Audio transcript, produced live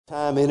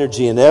Time,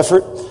 energy, and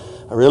effort.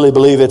 I really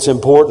believe it's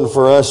important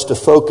for us to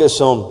focus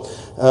on,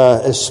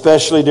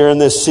 especially during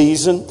this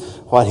season,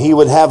 what He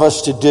would have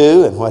us to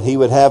do and what He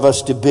would have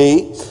us to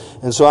be.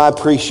 And so I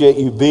appreciate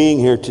you being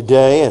here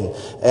today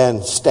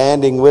and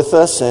standing with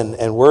us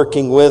and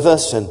working with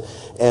us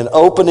and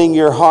opening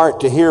your heart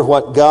to hear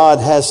what God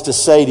has to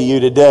say to you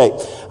today.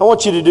 I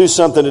want you to do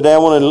something today. I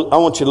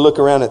want you to look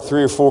around at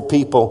 3 or 4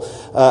 people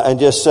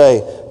and just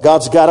say,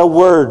 God's got a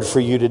word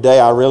for you today.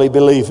 I really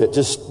believe it.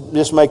 Just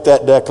make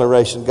that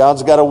declaration.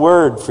 God's got a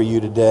word for you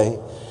today.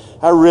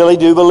 I really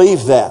do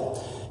believe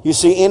that. You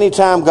see,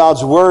 anytime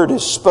God's word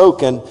is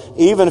spoken,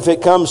 even if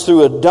it comes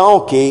through a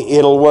donkey,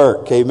 it'll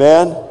work.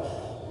 Amen?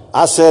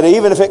 I said,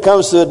 even if it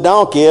comes through a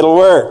donkey, it'll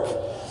work.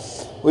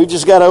 We've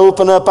just got to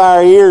open up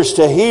our ears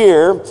to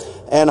hear,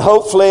 and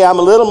hopefully I'm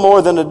a little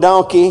more than a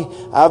donkey.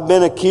 I've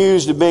been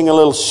accused of being a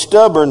little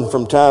stubborn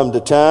from time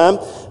to time,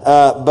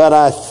 but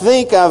I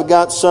think I've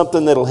got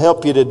something that'll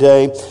help you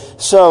today.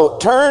 So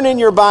turn in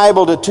your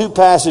Bible to 2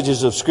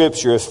 passages of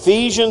Scripture,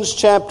 Ephesians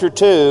chapter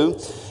 2,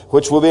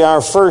 which will be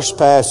our first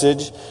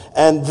passage,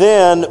 and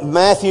then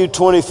Matthew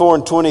 24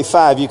 and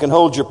 25. You can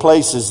hold your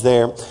places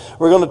there.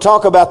 We're going to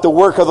talk about the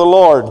work of the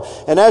Lord.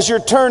 And as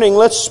you're turning,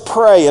 let's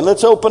pray and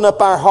let's open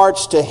up our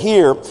hearts to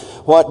hear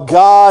what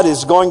God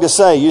is going to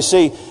say. You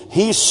see,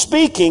 He's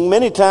speaking.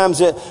 Many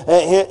times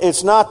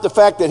it's not the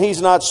fact that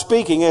He's not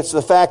speaking, it's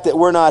the fact that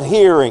we're not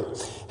hearing.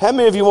 How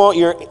many of you want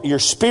your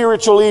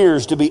spiritual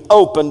ears to be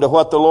open to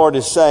what the Lord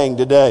is saying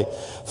today?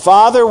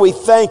 Father, we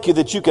thank you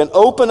that you can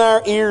open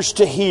our ears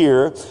to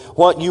hear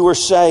what you are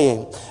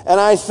saying. And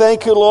I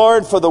thank you,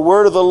 Lord, for the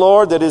word of the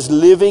Lord that is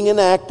living and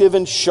active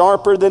and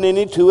sharper than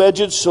any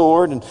two-edged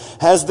sword and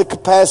has the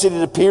capacity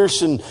to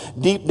pierce and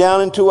deep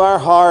down into our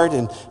heart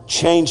and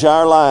change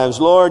our lives.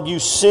 Lord, you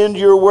send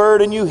your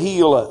word and you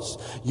heal us.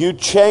 You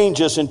change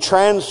us and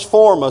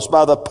transform us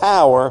by the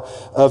power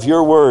of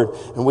your word.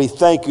 And we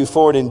thank you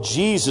for it in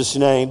Jesus'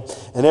 name.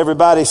 And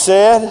everybody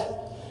said,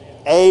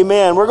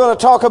 amen. We're going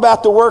to talk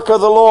about the work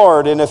of the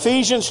Lord. In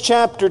Ephesians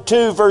chapter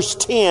 2, verse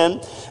 10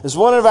 is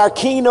one of our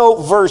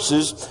keynote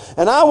verses.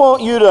 And I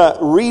want you to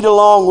read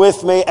along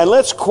with me and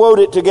let's quote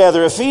it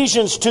together.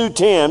 Ephesians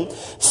 2:10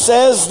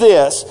 says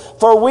this,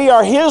 "For we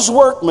are His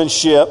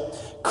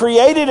workmanship,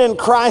 created in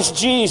Christ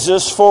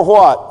Jesus for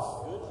what?"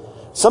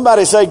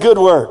 Somebody say good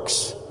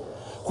works.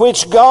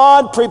 "Which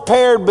God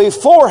prepared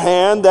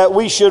beforehand that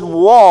we should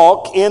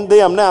walk in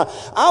them." Now,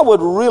 I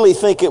would really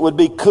think it would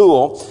be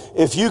cool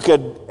if you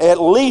could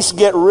at least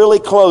get really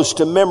close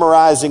to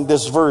memorizing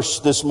this verse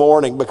this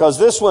morning, because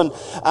this one,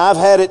 I've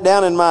had it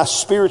down in my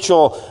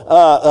spiritual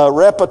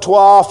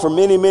repertoire for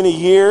many, many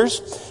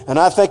years, and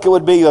I think it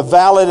would be a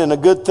valid and a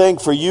good thing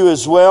for you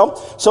as well.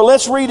 So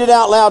let's read it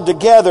out loud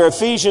together.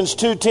 Ephesians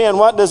 2:10,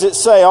 what does it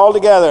say all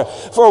together?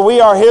 "For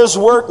we are His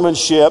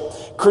workmanship,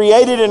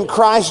 created in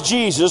Christ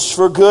Jesus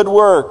for good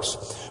works,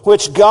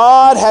 which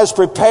God has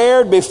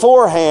prepared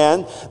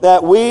beforehand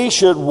that we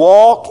should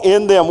walk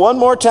in them." One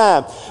more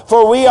time.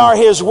 "For we are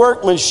His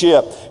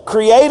workmanship,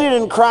 created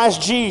in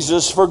Christ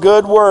Jesus for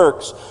good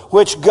works,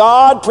 which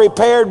God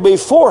prepared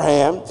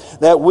beforehand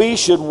that we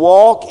should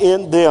walk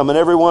in them." And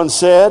everyone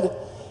said,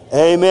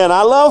 amen.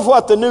 I love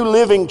what the New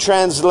Living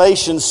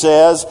Translation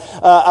says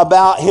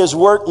about His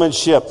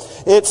workmanship.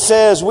 It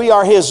says, we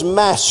are His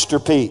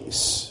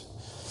masterpiece.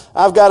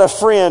 I've got a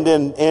friend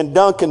in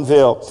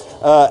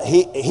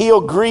Duncanville.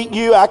 He'll greet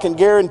you. I can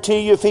guarantee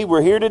you, if he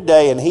were here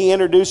today and he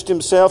introduced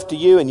himself to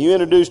you and you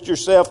introduced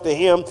yourself to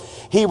him,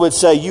 he would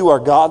say, "You are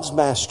God's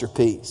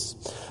masterpiece."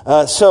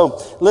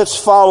 So let's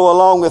follow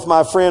along with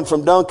my friend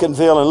from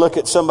Duncanville and look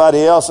at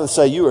somebody else and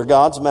say, "You are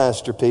God's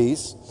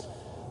masterpiece."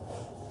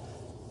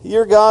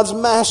 You're God's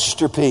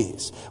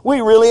masterpiece.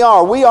 We really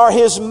are. We are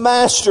His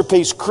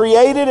masterpiece,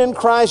 created in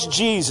Christ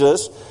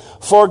Jesus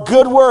for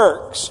good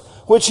works,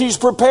 which He's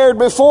prepared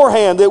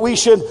beforehand that we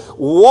should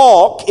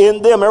walk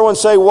in them. Everyone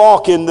say,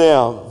 walk in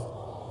them.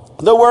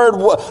 The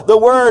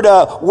word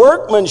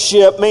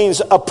workmanship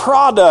means a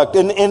product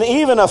and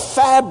even a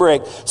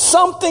fabric,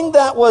 something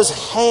that was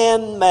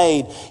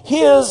handmade,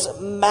 His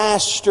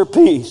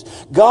masterpiece.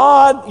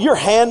 God, you're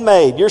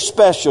handmade, you're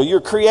special, you're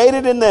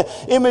created in the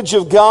image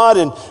of God,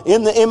 and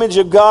in the image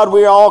of God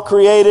we are all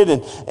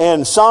created.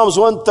 And Psalms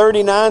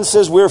 139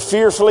 says we're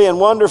fearfully and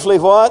wonderfully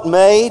what?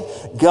 Made.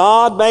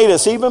 God made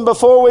us. Even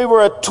before we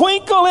were a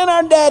twinkle in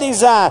our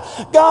daddy's eye,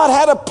 God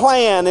had a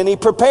plan, and He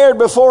prepared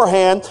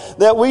beforehand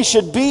that we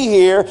should be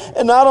here,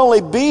 and not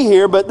only be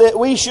here, but that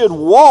we should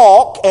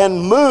walk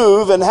and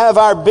move and have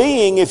our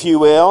being, if you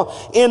will,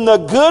 in the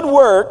good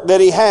work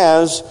that He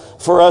has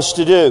for us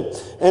to do.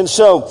 And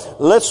so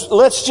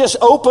let's just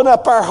open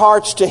up our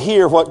hearts to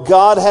hear what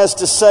God has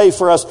to say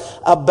for us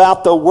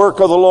about the work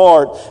of the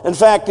Lord. In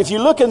fact, if you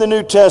look in the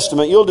New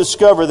Testament, you'll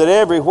discover that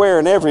everywhere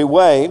and every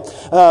way,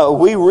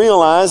 we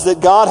realize that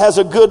God has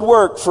a good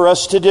work for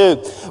us to do.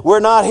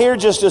 We're not here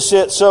just to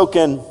sit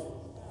soaking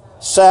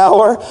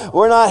sour.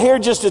 We're not here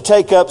just to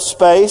take up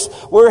space.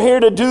 We're here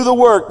to do the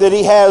work that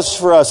He has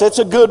for us. It's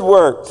a good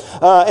work.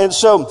 And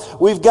so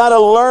we've got to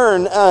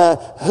learn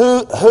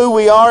who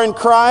we are in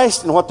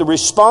Christ and what the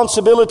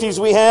responsibilities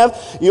we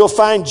have. You'll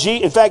find,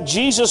 in fact,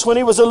 Jesus, when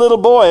He was a little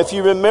boy, if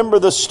you remember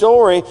the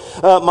story,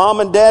 Mom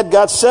and Dad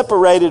got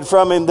separated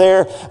from Him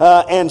there.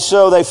 And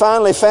so they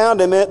finally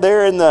found Him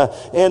there in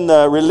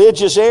the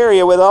religious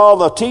area with all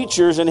the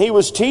teachers. And He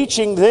was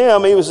teaching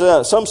them. He was,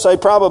 some say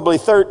probably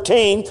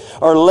 13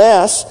 or less.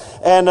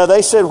 And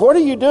they said, "What are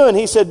you doing?"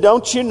 He said,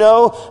 "Don't you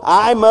know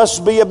I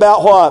must be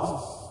about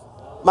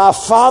what? My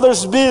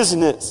Father's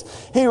business."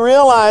 He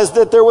realized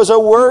that there was a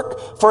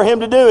work for Him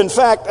to do. In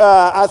fact,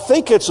 I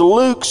think it's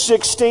Luke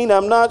 16.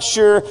 I'm not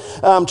sure.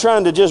 I'm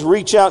trying to just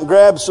reach out and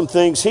grab some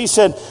things. He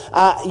said,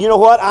 you know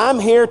what? I'm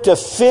here to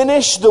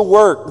finish the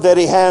work that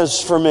He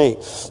has for me.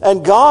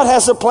 And God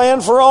has a plan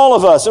for all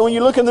of us. And when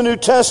you look in the New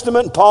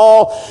Testament,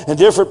 Paul and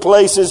different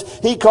places,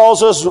 he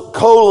calls us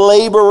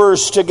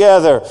co-laborers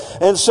together.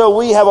 And so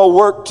we have a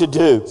work to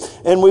do.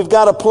 And we've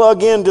got to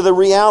plug into the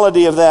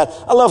reality of that.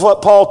 I love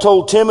what Paul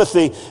told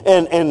Timothy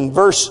in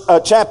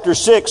chapter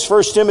 6,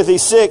 1 Timothy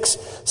 6,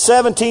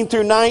 17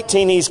 through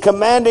 19. He's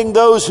commanding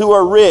those who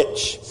are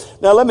rich.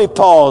 Now let me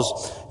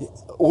pause.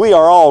 We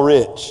are all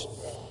rich.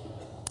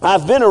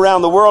 I've been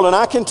around the world and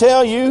I can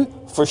tell you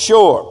for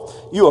sure,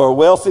 you are a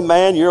wealthy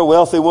man, you're a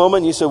wealthy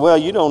woman. You say, "Well,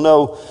 you don't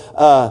know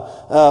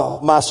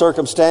my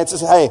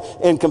circumstances." Hey,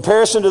 in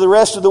comparison to the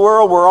rest of the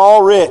world, we're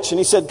all rich. And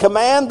he said,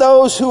 command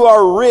those who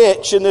are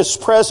rich in this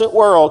present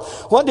world.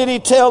 What did he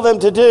tell them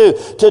to do?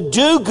 To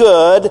do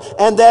good,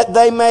 and that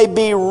they may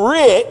be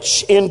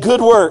rich in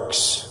good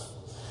works.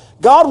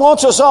 God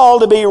wants us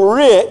all to be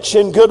rich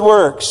in good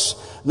works.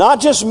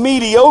 Not just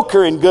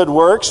mediocre in good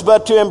works,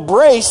 but to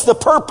embrace the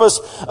purpose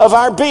of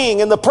our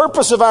being. And the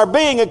purpose of our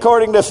being,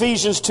 according to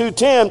Ephesians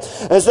 2:10,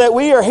 is that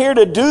we are here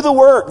to do the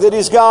work that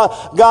He's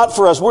got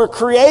for us. We're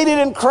created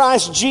in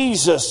Christ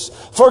Jesus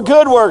for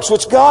good works,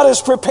 which God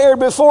has prepared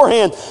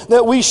beforehand,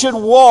 that we should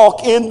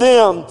walk in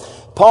them.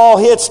 Paul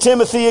hits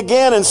Timothy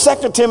again in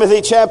 2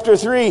 Timothy chapter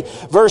 3,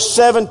 verse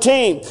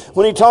 17,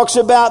 when he talks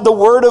about the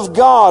Word of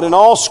God, and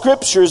all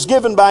Scripture is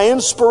given by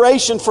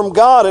inspiration from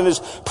God and is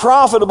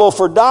profitable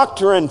for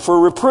doctrine, for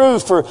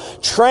reproof, for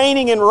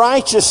training in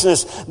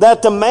righteousness,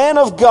 that the man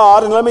of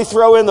God, and let me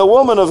throw in the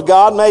woman of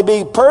God, may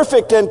be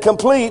perfect and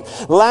complete,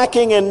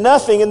 lacking in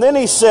nothing. And then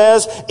he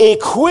says,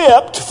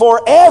 equipped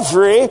for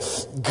every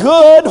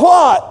good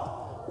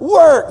what?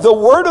 Work. The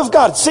Word of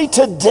God. See,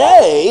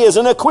 today is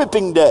an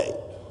equipping day.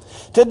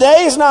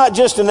 Today's not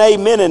just an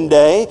amening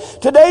day.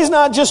 Today's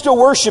not just a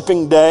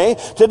worshiping day.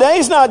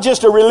 Today's not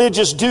just a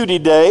religious duty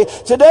day.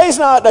 Today's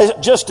not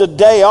just a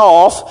day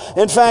off.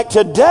 In fact,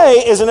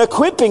 today is an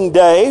equipping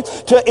day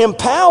to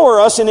empower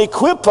us and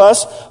equip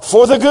us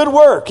for the good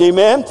work.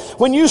 Amen.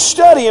 When you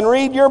study and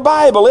read your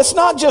Bible, it's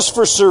not just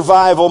for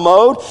survival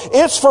mode.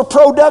 It's for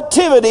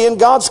productivity in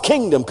God's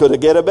kingdom. Could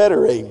it get a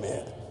better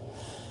amen?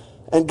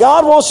 And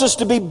God wants us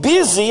to be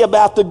busy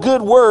about the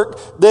good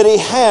work that He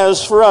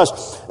has for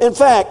us. In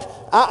fact,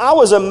 I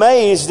was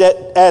amazed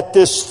at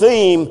this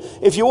theme.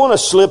 If you want to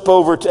slip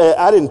over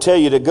to, I didn't tell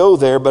you to go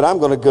there, but I'm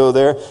going to go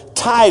there.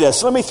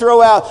 Titus. Let me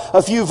throw out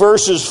a few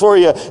verses for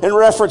you in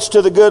reference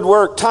to the good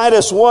work.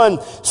 Titus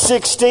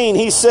 1:16.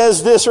 He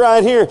says this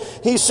right here.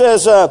 He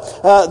says,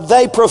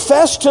 they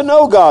profess to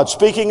know God,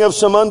 speaking of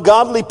some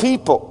ungodly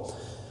people,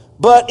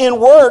 but in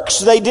works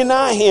they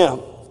deny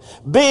Him,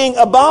 being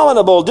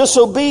abominable,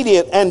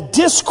 disobedient, and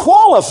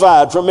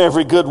disqualified from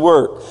every good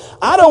work.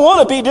 I don't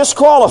want to be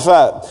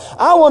disqualified.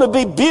 I want to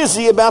be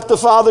busy about the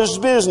Father's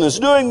business,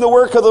 doing the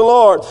work of the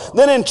Lord.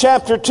 Then in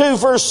chapter 2,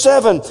 verse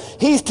 7,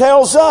 he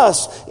tells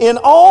us, in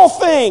all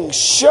things,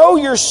 show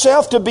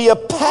yourself to be a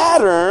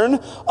pattern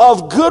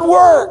of good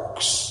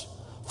works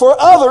for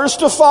others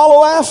to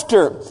follow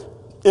after.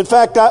 In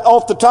fact,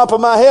 off the top of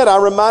my head,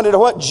 I'm reminded of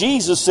what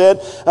Jesus said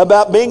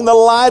about being the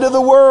light of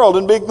the world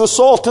and being the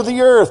salt of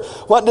the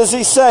earth. What does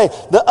He say?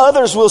 The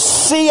others will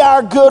see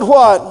our good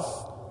what?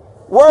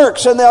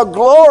 Works, and they'll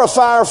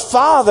glorify our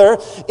Father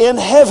in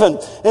heaven.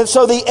 And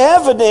so the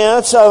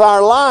evidence of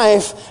our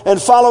life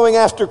and following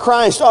after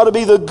Christ ought to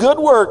be the good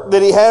work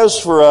that He has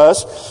for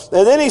us.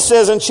 And then he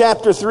says in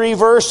chapter 3,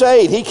 verse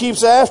 8, he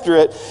keeps after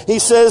it. He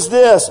says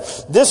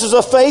this is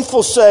a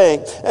faithful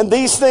saying, and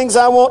these things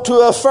I want to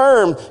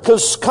affirm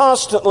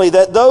constantly,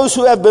 that those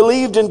who have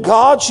believed in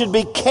God should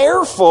be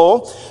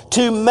careful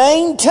to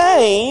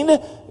maintain,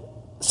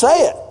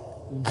 say it,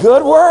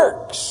 good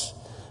works.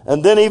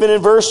 And then even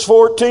in verse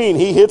 14,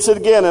 he hits it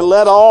again, and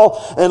let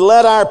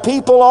our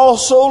people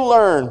also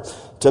learn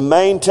to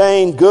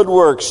maintain good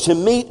works, to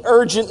meet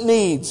urgent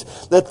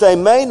needs, that they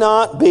may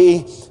not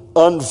be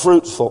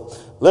unfruitful.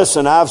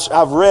 Listen,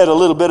 I've read a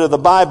little bit of the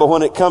Bible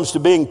when it comes to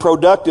being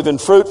productive and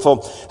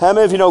fruitful. How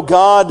many of you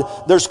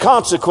know there's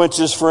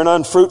consequences for an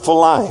unfruitful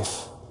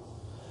life?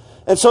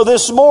 And so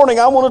this morning,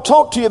 I want to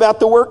talk to you about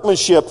the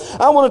workmanship.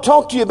 I want to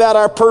talk to you about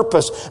our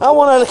purpose. I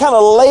want to kind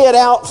of lay it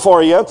out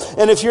for you.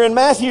 And if you're in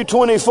Matthew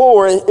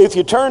 24, if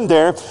you turn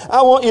there,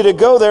 I want you to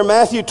go there,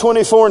 Matthew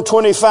 24 and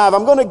 25.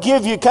 I'm going to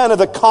give you kind of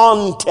the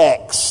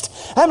context.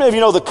 How many of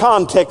you know the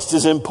context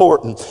is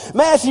important?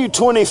 Matthew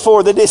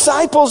 24, the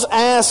disciples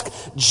ask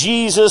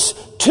Jesus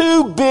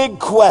two big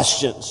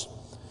questions.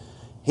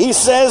 He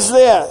says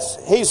this.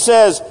 He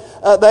says,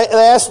 they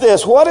ask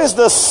this, what is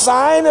the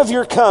sign of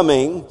your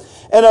coming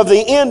and of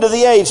the end of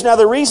the age? Now,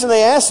 the reason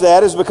they asked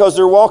that is because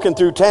they're walking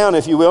through town,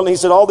 if you will. And he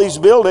said, all these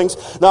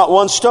buildings, not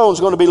one stone's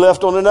going to be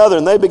left on another.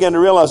 And they began to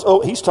realize,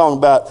 oh, he's talking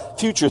about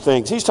future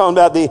things. He's talking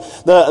about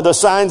the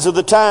signs of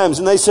the times.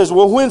 And they says,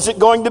 well, when's it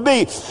going to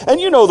be?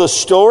 And you know the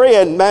story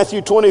in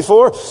Matthew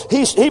 24.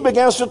 He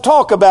begins to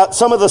talk about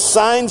some of the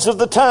signs of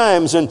the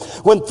times. And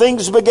when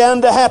things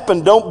began to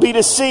happen, don't be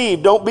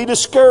deceived. Don't be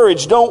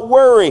discouraged. Don't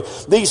worry.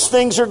 These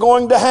things are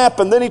going to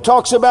happen. Then he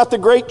talks about the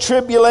great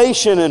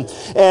tribulation and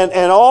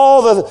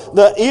all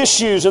the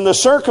issues and the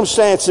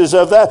circumstances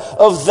of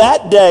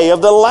that day,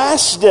 of the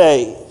last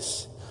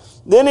days.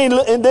 Then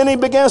he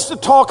begins to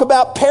talk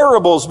about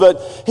parables,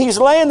 but he's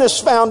laying this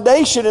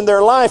foundation in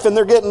their life, and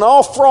they're getting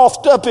all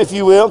frothed up, if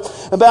you will,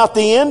 about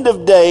the end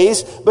of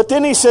days. But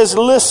then he says,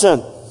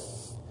 listen,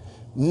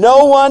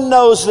 no one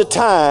knows the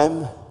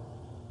time,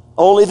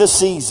 only the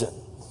season.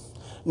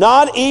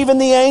 Not even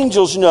the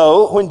angels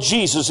know when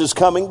Jesus is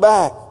coming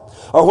back,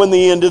 or when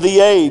the end of the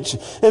age.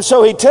 And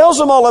so he tells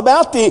them all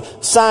about the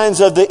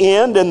signs of the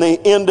end and the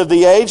end of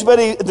the age.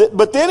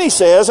 But then he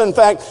says, in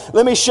fact,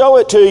 let me show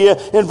it to you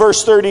in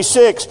verse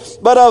 36.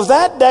 But of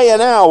that day and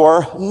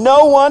hour,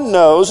 no one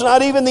knows,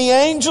 not even the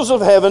angels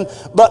of heaven,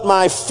 but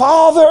my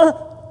Father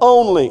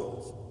only.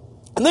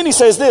 And then he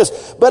says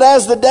this, but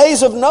as the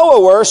days of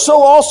Noah were,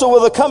 so also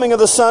will the coming of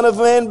the Son of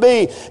Man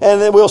be. And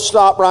then we'll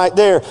stop right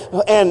there.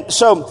 And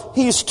so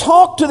he's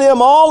talked to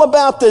them all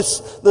about this,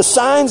 the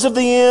signs of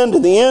the end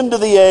and the end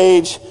of the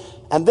age.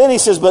 And then he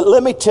says, but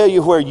let me tell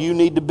you where you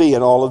need to be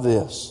in all of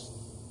this.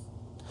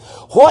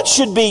 What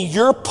should be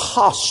your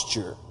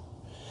posture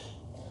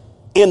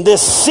in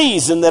this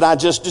season that I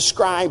just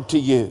described to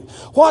you?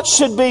 What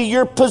should be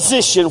your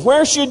position?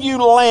 Where should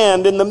you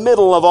land in the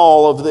middle of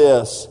all of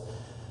this?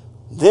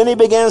 Then he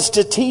begins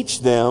to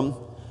teach them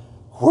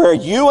where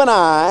you and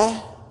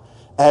I,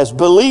 as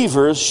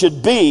believers,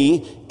 should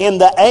be in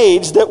the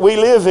age that we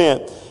live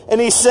in. And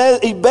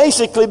he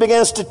basically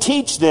begins to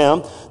teach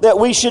them that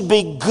we should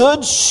be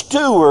good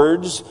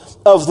stewards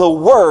of the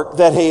work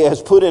that he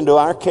has put into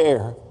our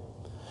care.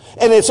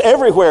 And it's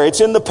everywhere.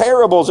 It's in the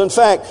parables. In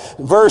fact,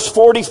 verse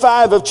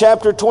 45 of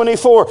chapter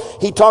 24,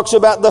 he talks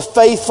about the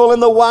faithful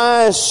and the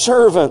wise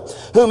servant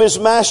whom his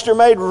master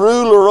made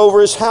ruler over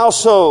his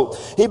household.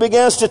 He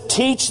begins to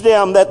teach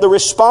them that the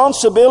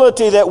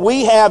responsibility that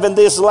we have in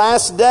these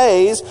last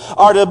days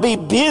are to be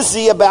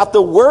busy about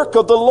the work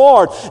of the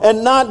Lord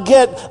and not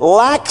get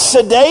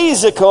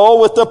lackadaisical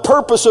with the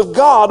purpose of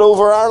God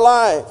over our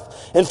life.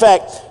 In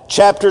fact,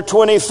 chapter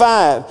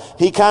 25,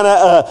 he kind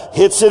of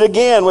hits it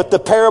again with the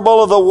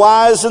parable of the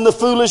wise and the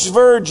foolish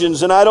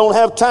virgins. And I don't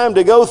have time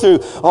to go through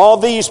all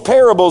these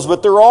parables,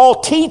 but they're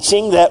all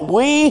teaching that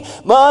we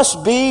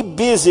must be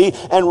busy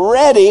and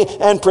ready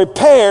and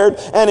prepared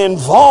and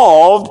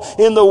involved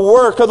in the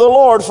work of the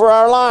Lord for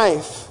our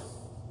life.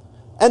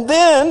 And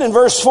then in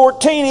verse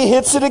 14, he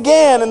hits it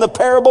again in the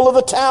parable of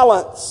the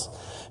talents.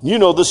 You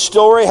know the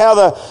story, how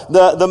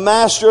the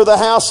master of the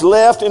house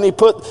left, and he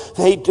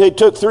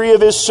took three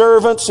of his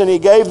servants and he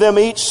gave them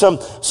each some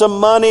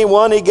money.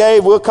 One he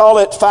gave, we'll call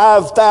it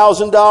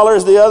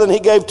 $5,000. The other he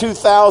gave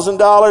 $2,000, and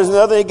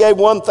the other he gave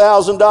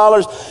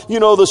 $1,000.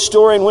 You know the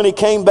story. And when he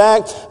came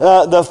back,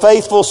 the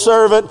faithful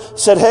servant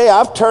said, hey,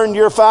 I've turned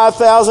your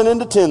 5,000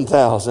 into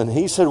 10,000.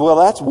 He said, well,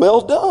 that's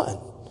well done.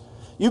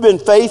 You've been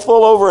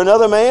faithful over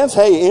another man's.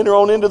 Hey, enter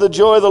on into the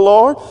joy of the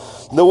Lord.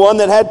 The one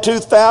that had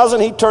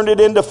 2,000, he turned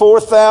it into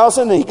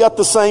 4,000. He got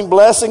the same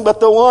blessing. But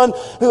the one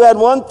who had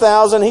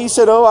 1,000, he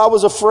said, oh, I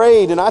was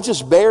afraid and I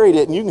just buried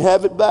it and you can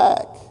have it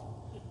back.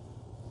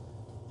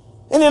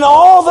 And in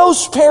all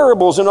those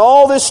parables and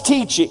all this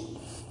teaching,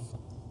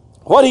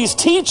 what he's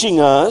teaching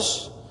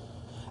us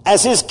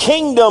as his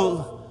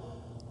kingdom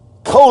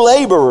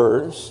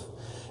co-laborers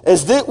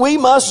is that we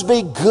must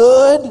be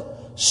good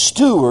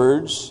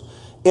stewards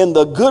in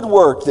the good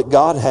work that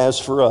God has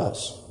for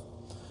us.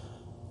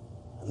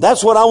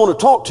 That's what I want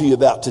to talk to you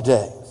about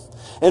today.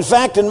 In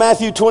fact, in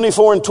Matthew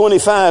 24 and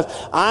 25,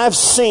 I've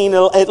seen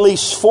at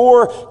least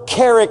 4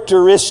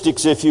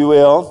 characteristics, if you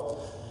will,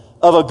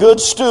 of a good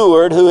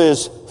steward who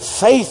is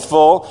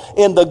faithful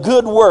in the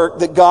good work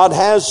that God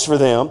has for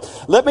them.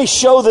 Let me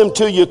show them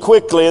to you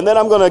quickly, and then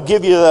I'm going to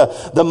give you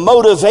the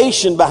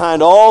motivation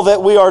behind all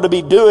that we are to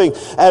be doing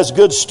as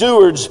good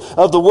stewards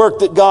of the work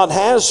that God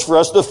has for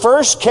us. The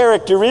first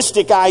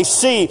characteristic I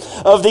see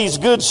of these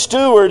good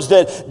stewards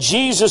that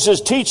Jesus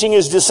is teaching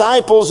his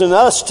disciples and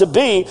us to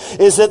be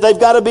is that they've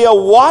got to be a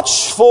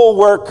watchful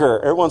worker.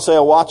 Everyone say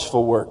a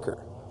watchful worker.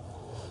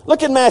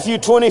 Look at Matthew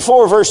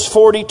 24, verse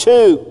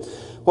 42.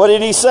 What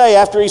did he say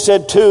after he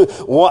said two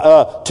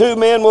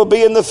men will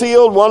be in the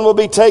field, one will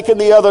be taken,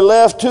 the other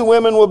left. Two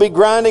women will be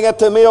grinding at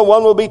the mill,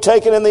 one will be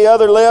taken and the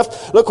other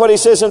left. Look what he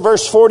says in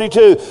verse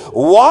 42.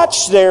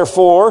 Watch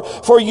therefore,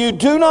 for you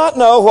do not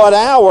know what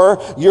hour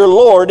your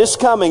Lord is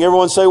coming.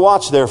 Everyone say,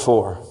 watch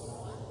therefore.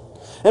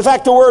 In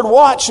fact, the word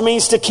watch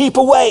means to keep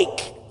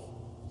awake.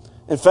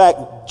 In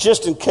fact,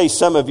 just in case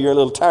some of you are a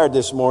little tired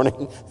this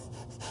morning,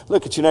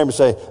 look at your neighbor and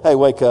say, hey,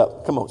 wake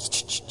up. Come on.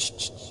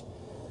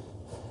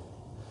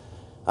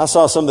 I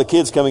saw some of the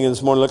kids coming in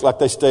this morning, looked like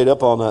they stayed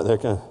up all night.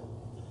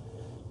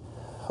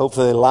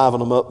 Hopefully they liven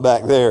them up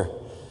back there.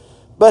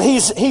 But he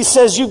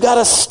says you've got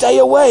to stay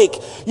awake.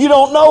 You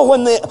don't know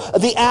when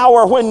the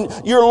hour when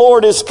your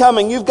Lord is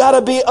coming. You've got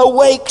to be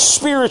awake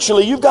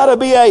spiritually. You've got to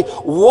be a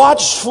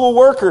watchful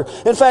worker.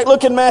 In fact,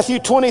 look in Matthew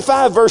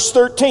 25, verse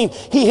 13.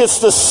 He hits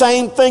the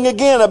same thing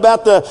again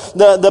about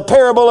the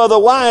parable of the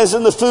wise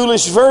and the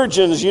foolish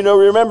virgins. You know,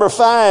 remember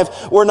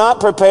 5 were not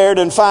prepared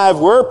and 5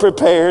 were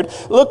prepared.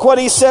 Look what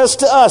he says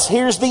to us.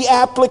 Here's the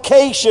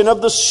application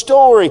of the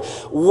story.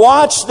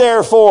 Watch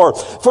therefore,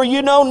 for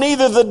you know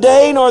neither the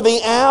day nor the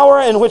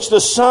hour in which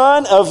the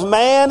Son of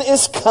Man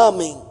is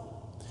coming.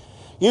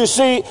 You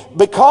see,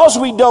 because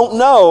we don't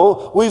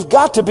know, we've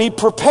got to be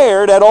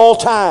prepared at all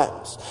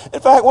times. In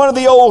fact, one of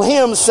the old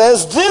hymns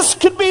says, this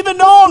could be the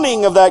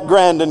dawning of that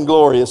grand and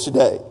glorious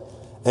day.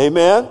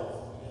 Amen?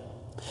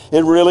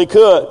 It really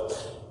could.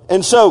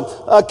 And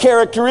so, a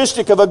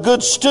characteristic of a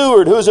good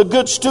steward, who is a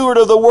good steward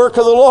of the work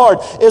of the Lord,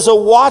 is a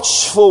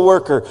watchful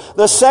worker.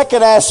 The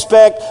second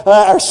aspect,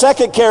 or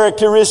second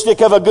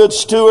characteristic of a good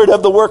steward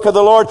of the work of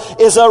the Lord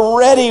is a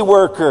ready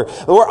worker.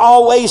 We're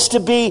always to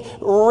be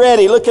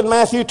ready. Look at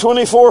Matthew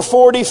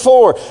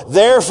 24:44.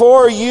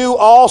 Therefore you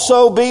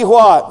also be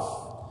what?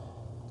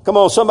 Come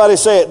on, somebody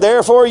say it.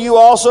 Therefore you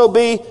also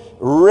be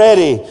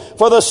ready.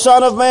 For the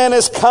Son of Man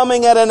is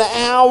coming at an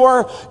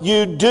hour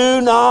you do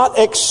not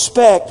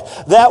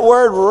expect. That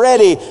word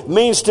ready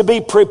means to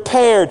be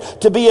prepared,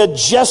 to be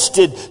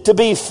adjusted, to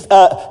be,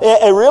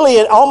 really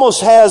it almost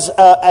has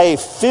a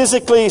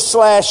physically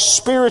 /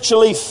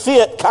 spiritually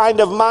fit kind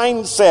of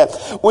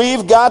mindset.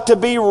 We've got to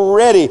be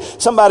ready.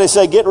 Somebody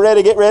say, get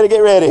ready, get ready,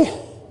 get ready.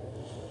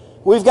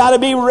 We've got to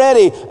be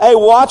ready. A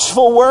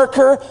watchful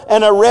worker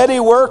and a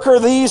ready worker,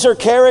 these are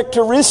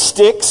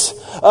characteristics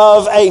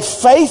of a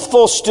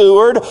faithful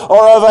steward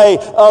or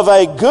of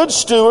a good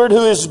steward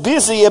who is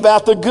busy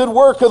about the good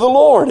work of the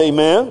Lord.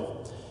 Amen.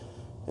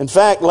 In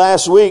fact,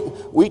 last week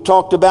we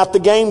talked about the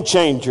game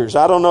changers.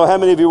 I don't know how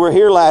many of you were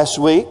here last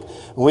week.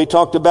 We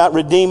talked about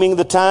redeeming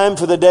the time,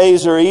 for the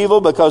days are evil,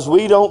 because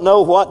we don't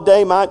know what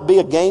day might be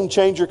a game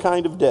changer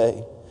kind of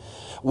day.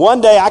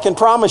 One day I can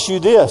promise you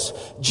this,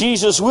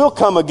 Jesus will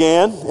come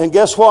again, and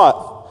guess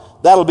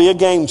what? That'll be a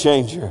game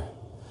changer.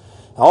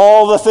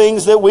 All the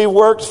things that we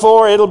worked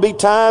for, it'll be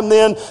time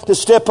then to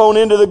step on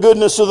into the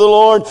goodness of the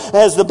Lord.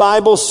 As the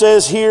Bible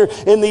says here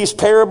in these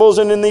parables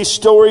and in these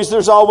stories,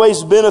 there's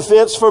always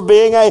benefits for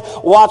being a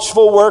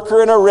watchful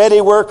worker and a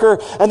ready worker.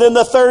 And then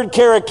the third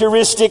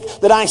characteristic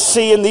that I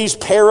see in these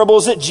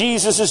parables that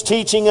Jesus is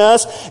teaching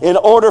us, in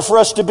order for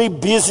us to be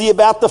busy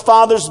about the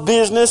Father's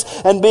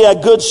business and be a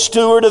good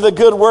steward of the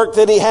good work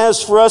that He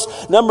has for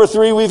us, number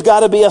 3, we've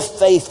got to be a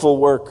faithful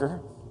worker.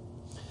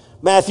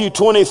 Matthew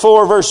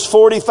 24, verse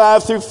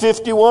 45 through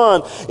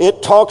 51,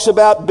 it talks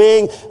about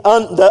being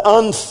the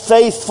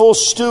unfaithful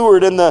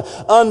steward and the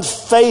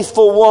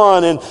unfaithful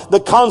one and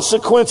the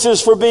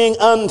consequences for being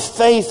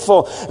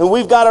unfaithful. And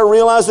we've got to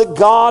realize that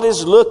God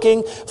is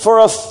looking for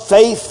a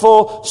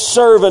faithful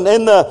servant.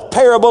 In the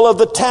parable of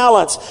the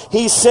talents,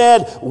 He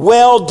said,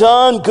 well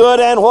done, good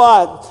and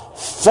what?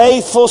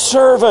 Faithful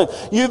servant.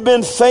 You've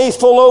been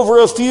faithful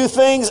over a few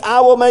things.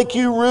 I will make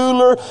you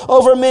ruler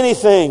over many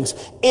things.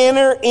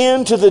 Enter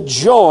into the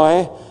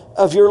joy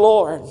of your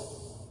Lord.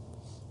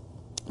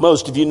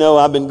 Most of you know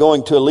I've been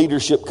going to a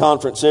leadership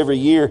conference every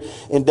year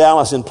in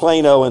Dallas and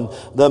Plano, and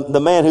the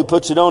man who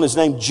puts it on is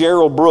named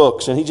Gerald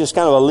Brooks, and he's just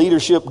kind of a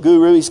leadership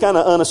guru. He's kind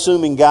of an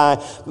unassuming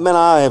guy. Man,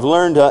 I have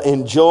learned to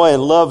enjoy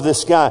and love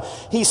this guy.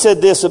 He said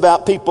this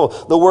about people,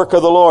 the work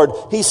of the Lord.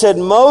 He said,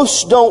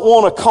 most don't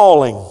want a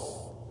calling.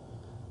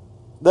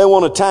 They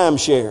want a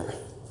timeshare.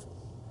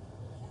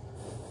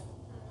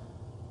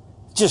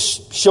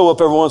 Just show up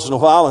every once in a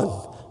while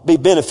and be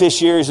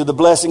beneficiaries of the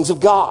blessings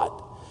of God,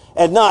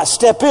 and not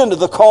step into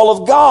the call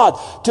of God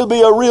to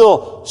be a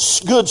real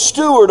good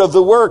steward of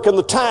the work and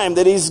the time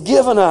that He's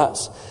given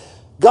us.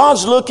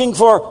 God's looking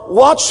for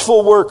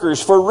watchful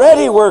workers, for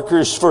ready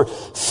workers, for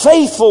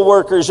faithful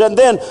workers. And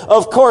then,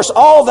 of course,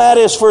 all that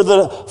is for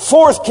the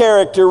fourth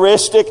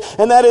characteristic,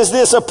 and that is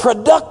this, a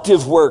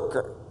productive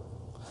worker.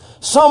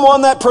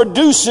 Someone that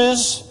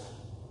produces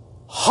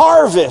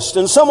harvest,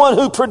 and someone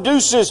who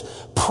produces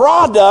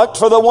product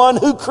for the one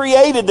who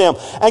created them.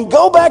 And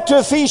go back to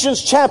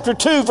Ephesians chapter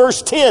 2,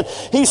 verse 10.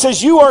 He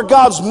says, you are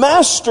God's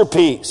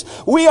masterpiece.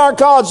 We are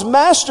God's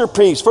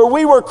masterpiece, for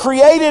we were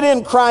created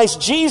in Christ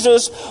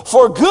Jesus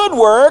for good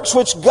works,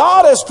 which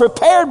God has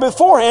prepared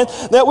beforehand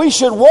that we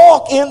should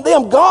walk in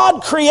them.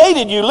 God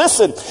created you.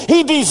 Listen,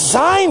 He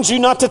designed you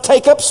not to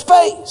take up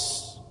space.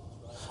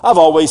 I've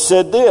always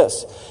said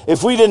this.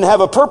 If we didn't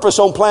have a purpose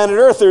on planet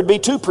Earth, there'd be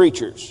two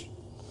preachers.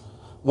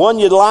 One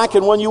you'd like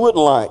and one you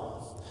wouldn't like.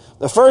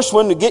 The first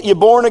one to get you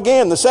born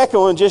again. The second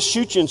one just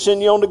shoot you and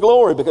send you on to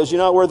glory because you're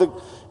not worth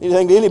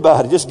anything to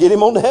anybody. Just get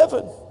him on to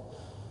heaven.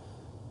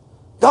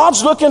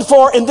 God's looking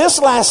for, in this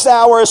last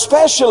hour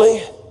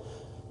especially,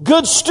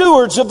 good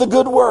stewards of the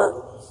good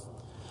work.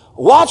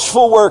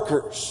 Watchful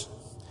workers.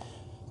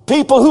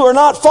 People who are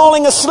not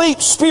falling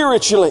asleep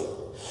spiritually.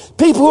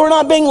 People who are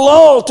not being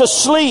lulled to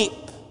sleep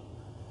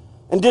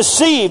and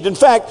deceived. In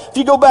fact, if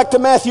you go back to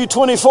Matthew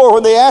 24,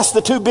 when they asked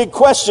the two big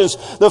questions,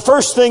 the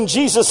first thing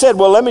Jesus said,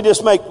 well, let me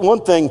just make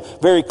one thing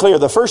very clear.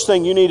 The first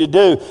thing you need to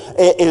do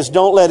is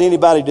don't let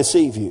anybody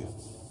deceive you.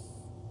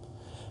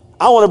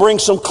 I want to bring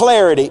some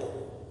clarity.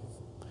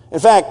 In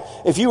fact,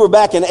 if you were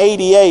back in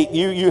 88,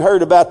 you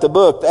heard about the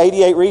book,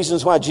 88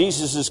 Reasons Why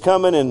Jesus is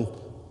Coming, in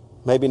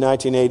maybe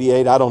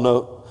 1988, I don't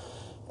know.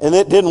 And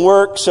it didn't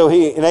work, so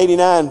in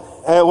 89,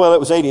 it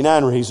was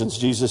 89 reasons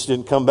Jesus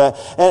didn't come back.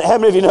 And how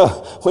many of you know,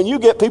 when you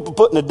get people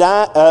putting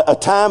a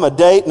time, a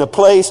date, and a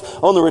place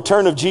on the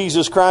return of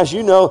Jesus Christ,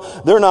 you know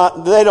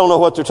they don't know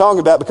what they're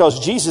talking about,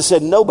 because Jesus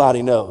said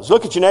nobody knows.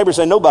 Look at your neighbor and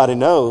say, nobody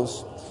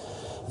knows.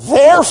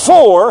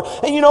 Therefore,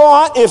 and you know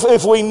what?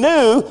 If we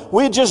knew,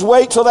 we'd just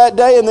wait till that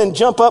day and then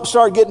jump up,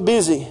 start getting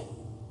busy.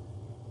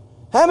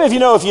 How many of you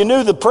know if you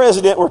knew the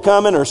president were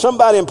coming or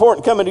somebody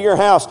important coming to your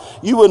house,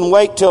 you wouldn't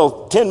wait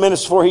till 10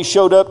 minutes before he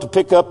showed up to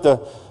pick up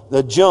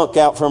the junk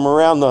out from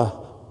around the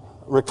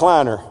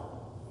recliner?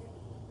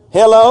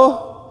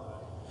 Hello?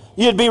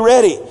 You'd be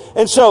ready.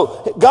 And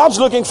so God's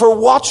looking for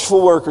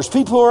watchful workers,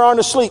 people who aren't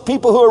asleep,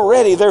 people who are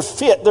ready, they're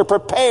fit, they're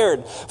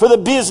prepared for the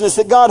business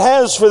that God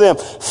has for them.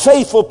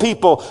 Faithful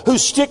people who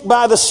stick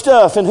by the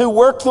stuff and who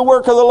work the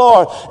work of the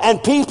Lord,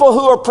 and people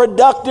who are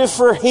productive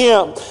for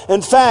Him.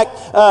 In fact,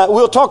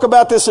 we'll talk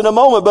about this in a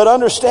moment, but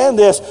understand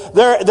this.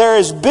 There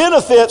is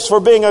benefits for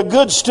being a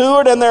good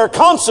steward, and there are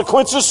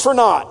consequences for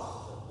not.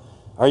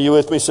 Are you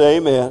with me? Say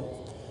amen.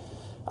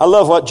 I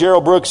love what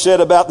Gerald Brooks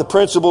said about the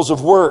principles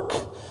of work.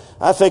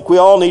 I think we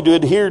all need to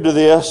adhere to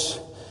this.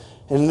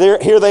 And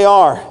here they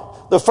are.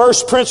 The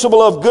first principle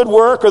of good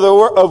work,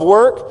 or of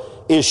work,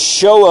 is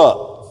show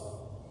up.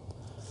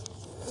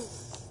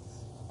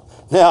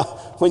 Now,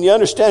 when you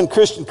understand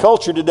Christian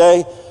culture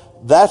today,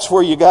 that's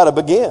where you got to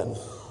begin.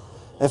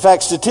 In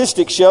fact,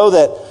 statistics show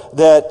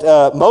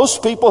that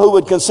most people who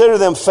would consider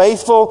them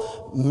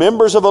faithful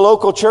members of a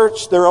local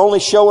church, they're only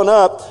showing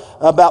up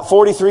about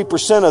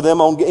 43% of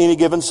them on any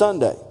given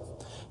Sunday.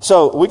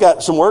 So we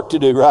got some work to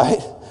do, right?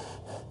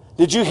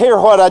 Did you hear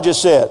what I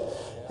just said?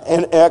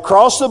 And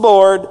across the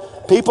board,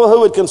 people who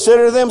would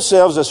consider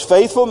themselves as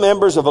faithful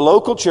members of a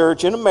local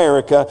church in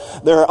America,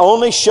 they're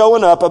only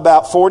showing up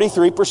about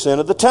 43%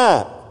 of the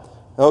time.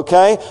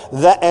 Okay?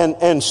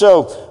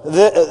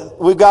 So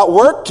we've got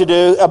work to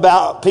do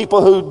about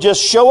people who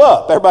just show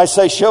up. Everybody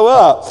say show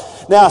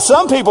up. Now,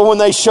 some people, when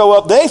they show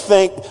up, they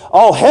think,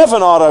 oh,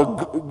 heaven ought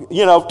to,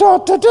 da,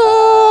 da,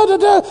 da, da,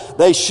 da.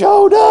 They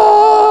showed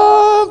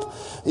up.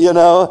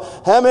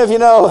 How many of you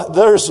know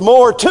there's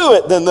more to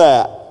it than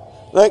that?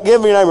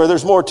 Give me your neighbor,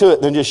 there's more to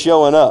it than just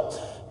showing up.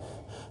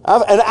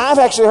 I've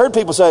actually heard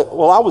people say,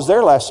 well, I was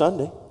there last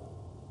Sunday.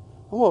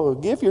 Well,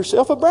 give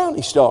yourself a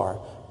brownie star.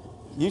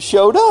 You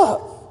showed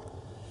up.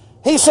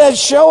 He says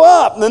show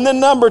up. And then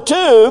number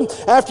 2,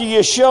 after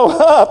you show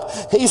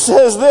up, he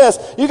says this,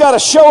 you got to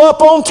show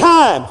up on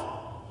time.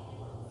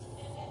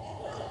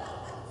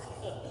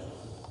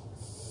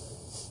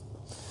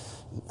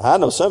 I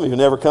know some of you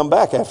never come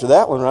back after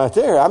that one right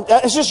there.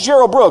 It's just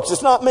Gerald Brooks.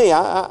 It's not me.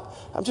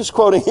 I'm just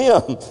quoting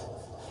him.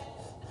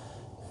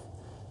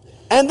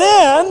 And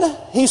then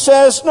he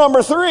says,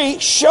 number 3,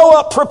 show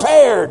up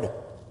prepared.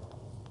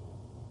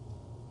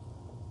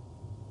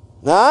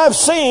 Now, I've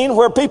seen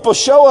where people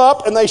show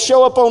up and they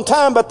show up on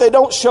time, but they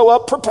don't show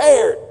up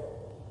prepared.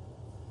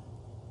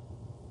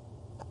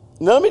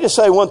 Now, let me just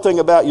say one thing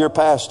about your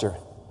pastor.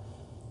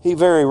 He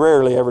very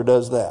rarely ever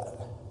does that.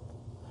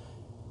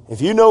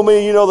 If you know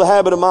me, you know the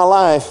habit of my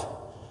life.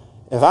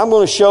 If I'm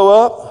going to show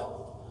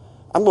up,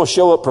 I'm going to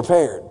show up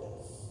prepared.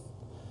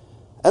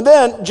 And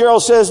then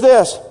Gerald says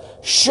this,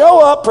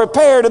 show up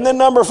prepared. And then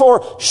number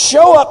 4,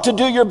 show up to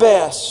do your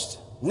best.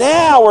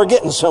 Now we're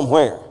getting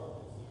somewhere.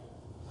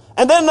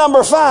 And then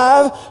number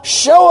 5,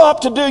 show up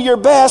to do your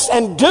best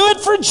and do it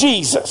for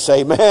Jesus.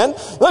 Amen.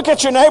 Look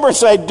at your neighbor and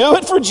say, do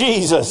it for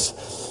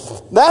Jesus.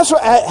 That's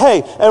what,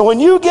 hey, and when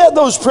you get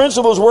those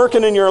principles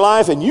working in your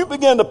life and you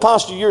begin to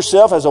posture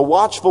yourself as a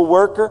watchful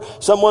worker,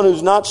 someone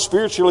who's not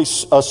spiritually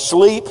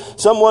asleep,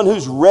 someone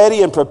who's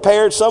ready and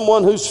prepared,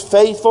 someone who's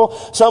faithful,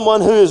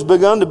 someone who has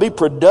begun to be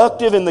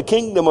productive in the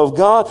kingdom of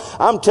God,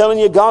 I'm telling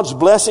you, God's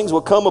blessings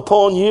will come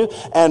upon you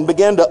and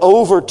begin to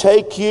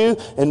overtake you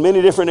in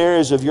many different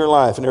areas of your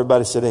life. And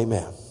everybody said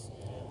amen.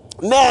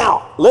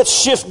 Now, let's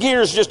shift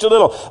gears just a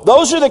little.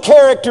 Those are the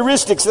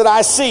characteristics that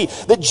I see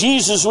that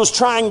Jesus was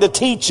trying to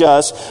teach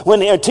us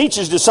teach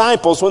his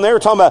disciples when they were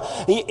talking about.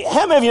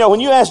 How many of you know when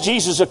you ask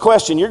Jesus a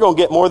question, you're going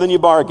to get more than you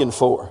bargained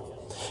for?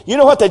 You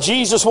know what the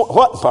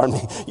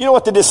You know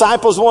what the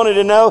disciples wanted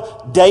to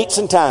know? Dates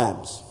and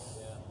times.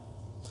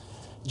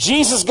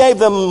 Jesus gave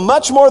them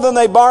much more than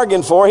they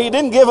bargained for. He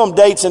didn't give them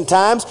dates and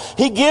times.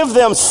 He gave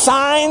them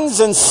signs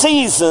and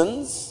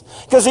seasons,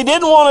 because he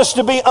didn't want us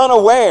to be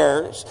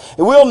unawares.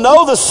 And we'll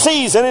know the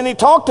season, and he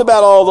talked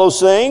about all those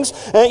things.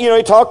 And,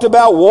 he talked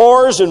about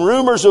wars and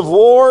rumors of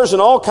wars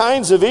and all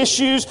kinds of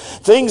issues,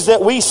 things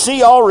that we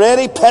see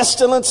already,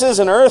 pestilences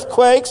and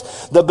earthquakes,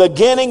 the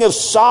beginning of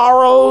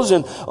sorrows,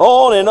 and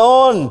on and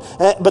on.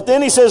 But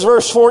then he says,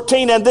 verse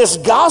 14, and this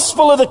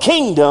gospel of the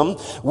kingdom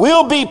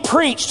will be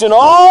preached in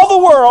all the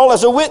world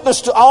as a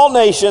witness to all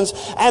nations,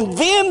 and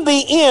then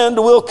the end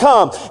will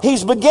come.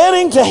 He's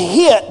beginning to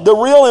hit the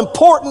real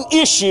important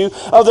issue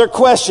of their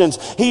questions.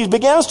 He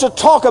begins to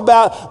talk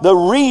about the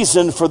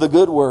reason for the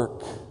good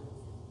work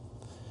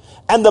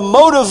and the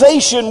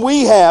motivation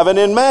we have. And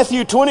in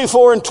Matthew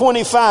 24 and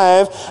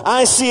 25,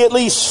 I see at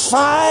least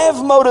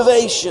 5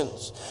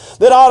 motivations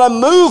that ought to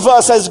move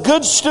us as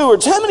good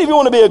stewards. How many of you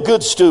want to be a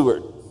good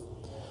steward?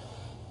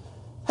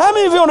 How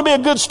many of you want to be a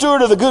good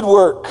steward of the good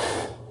work?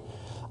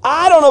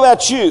 I don't know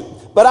about you,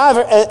 but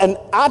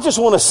I just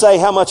want to say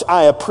how much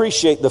I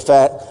appreciate the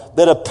fact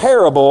that a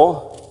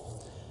parable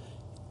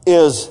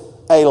is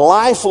a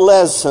life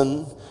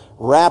lesson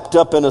wrapped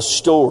up in a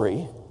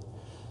story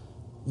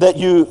that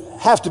you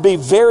have to be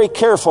very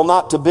careful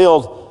not to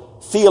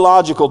build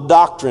theological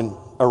doctrine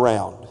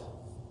around.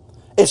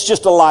 It's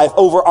just a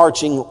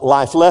overarching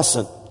life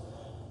lesson.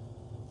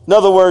 In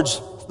other words,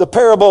 the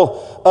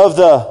parable of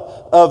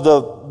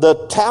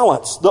the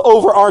talents, the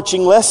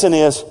overarching lesson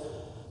is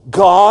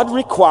God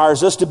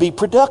requires us to be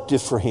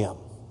productive for Him.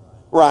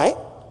 Right?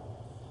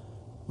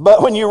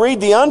 But when you read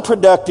the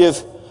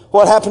unproductive,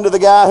 what happened to the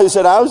guy who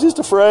said, I was just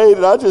afraid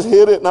and I just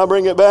hid it and I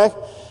bring it back?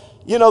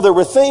 There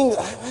were things,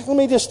 let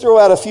me just throw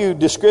out a few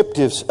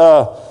descriptives.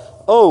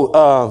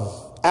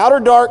 Outer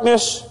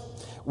darkness,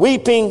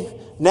 weeping,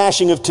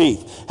 gnashing of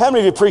teeth. How many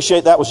of you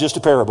appreciate that was just a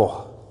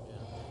parable?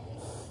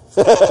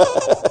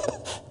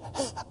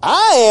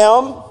 I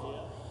am.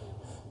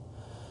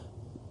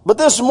 But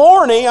this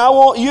morning, I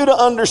want you to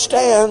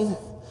understand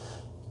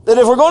that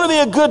if we're going to be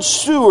a good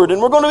steward,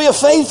 and we're going to be a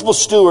faithful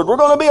steward, we're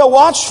going to be a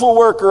watchful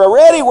worker, a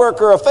ready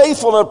worker, a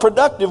faithful and a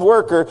productive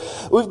worker,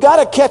 we've got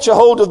to catch a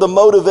hold of the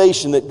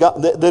motivation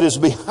that is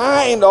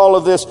behind all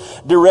of this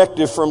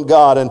directive from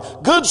God. And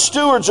good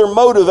stewards are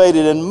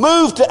motivated and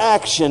moved to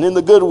action in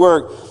the good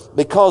work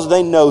because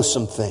they know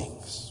some things.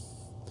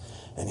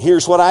 And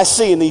here's what I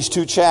see in these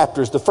 2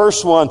 chapters. The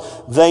first one,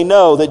 they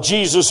know that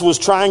Jesus was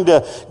trying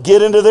to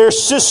get into their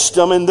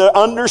system and their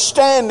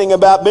understanding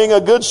about being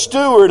a good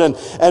steward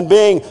and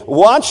being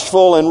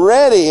watchful and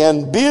ready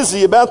and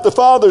busy about the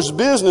Father's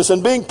business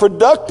and being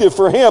productive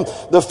for Him.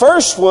 The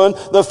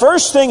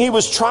first thing He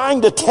was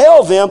trying to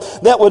tell them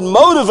that would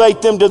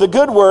motivate them to the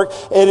good work,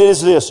 and it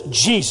is this: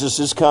 Jesus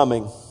is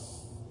coming.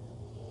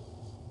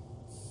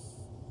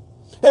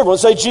 Everyone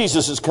say,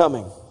 Jesus is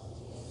coming.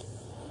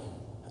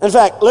 In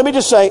fact, let me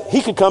just say,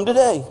 He could come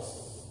today.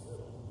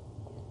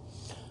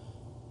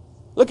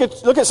 Look at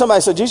somebody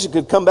and say, Jesus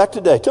could come back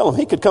today. Tell them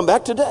He could come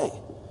back today.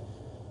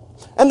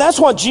 And that's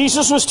what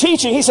Jesus was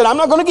teaching. He said, I'm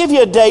not going to give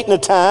you a date and a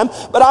time,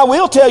 but I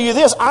will tell you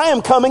this: I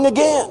am coming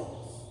again.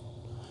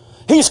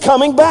 He's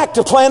coming back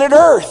to planet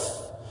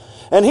Earth.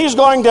 And He's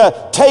going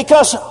to take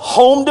us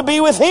home to be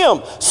with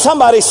Him.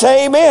 Somebody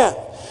say amen.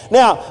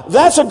 Now,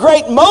 that's a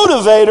great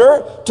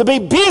motivator to be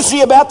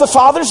busy about the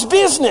Father's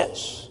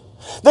business.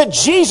 That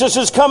Jesus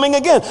is coming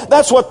again.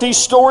 That's what these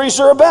stories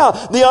are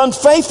about. The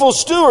unfaithful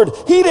steward,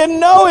 he didn't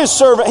know his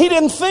servant. He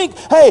didn't think,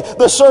 hey,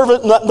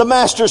 the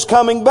master's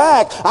coming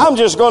back. I'm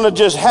just going to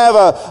just have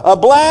a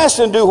blast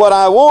and do what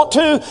I want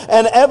to.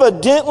 And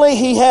evidently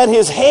he had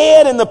his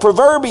head in the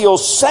proverbial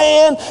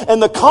sand,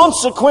 and the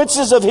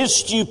consequences of his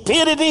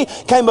stupidity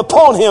came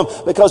upon him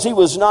because he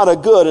was not a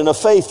good and a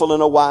faithful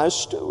and a wise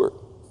steward.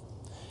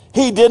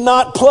 He did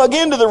not plug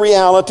into the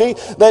reality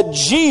that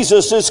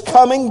Jesus is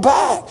coming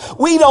back.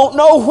 We don't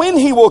know when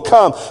He will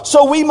come.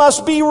 So we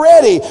must be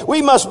ready.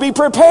 We must be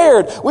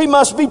prepared. We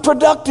must be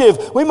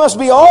productive. We must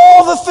be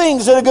all the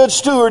things that a good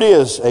steward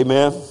is.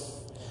 Amen.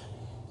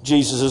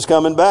 Jesus is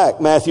coming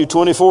back. Matthew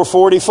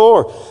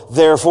 24:44.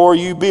 Therefore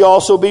you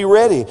also be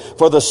ready,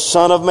 for the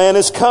Son of Man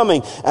is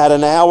coming at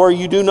an hour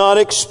you do not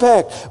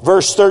expect.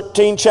 Verse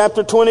 13,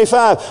 chapter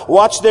 25.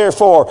 Watch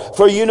therefore,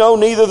 for you know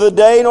neither the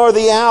day nor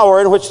the hour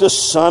in which the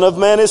Son of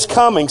Man is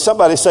coming.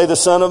 Somebody say, the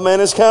Son of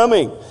Man is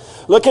coming.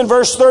 Look in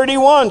verse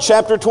 31,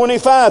 chapter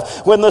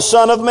 25. When the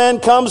Son of Man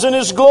comes in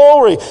His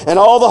glory and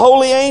all the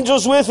holy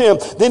angels with Him,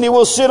 then He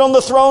will sit on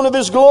the throne of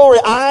His glory.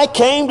 I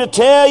came to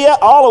tell you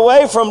all the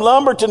way from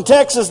Lumberton,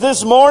 Texas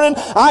this morning,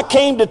 I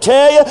came to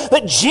tell you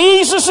that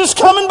Jesus is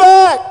coming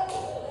back.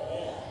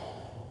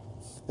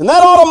 And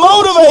that ought to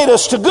motivate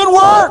us to good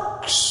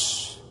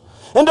works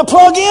and to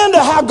plug into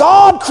how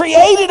God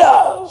created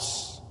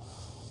us.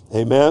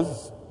 Amen.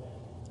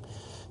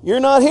 You're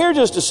not here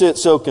just to sit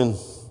soaking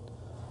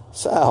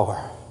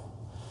sour.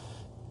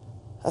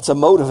 That's a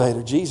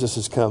motivator. Jesus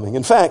is coming.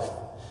 In fact,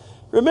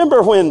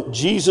 remember when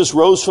Jesus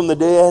rose from the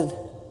dead?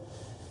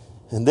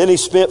 And then he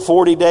spent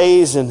 40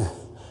 days in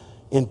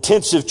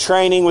intensive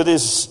training with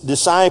his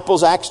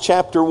disciples, Acts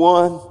chapter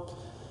 1.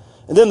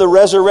 And then the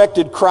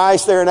resurrected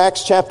Christ there in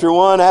Acts chapter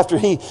 1, after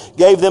he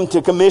gave them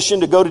to commission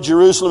to go to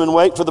Jerusalem and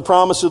wait for the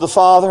promise of the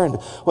Father. And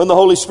when the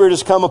Holy Spirit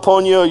has come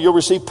upon you, you'll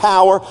receive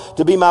power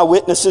to be my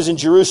witnesses in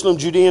Jerusalem,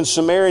 Judea, and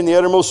Samaria, and the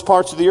uttermost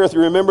parts of the earth.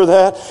 You remember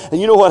that?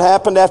 And you know what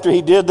happened after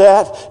he did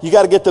that? You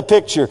got to get the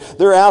picture.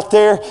 They're out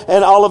there,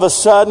 and all of a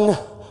sudden,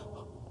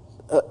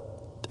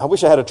 I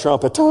wish I had a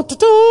trumpet.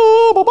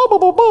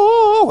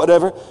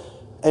 Whatever.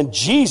 And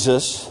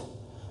Jesus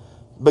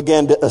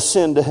began to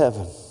ascend to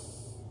heaven.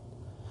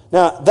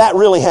 Now, that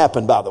really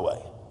happened, by the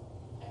way.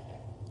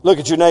 Look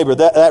at your neighbor.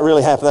 That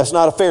really happened. That's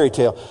not a fairy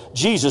tale.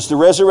 Jesus, the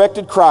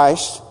resurrected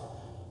Christ,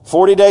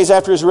 40 days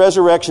after his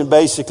resurrection,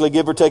 basically,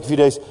 give or take a few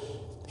days,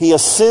 he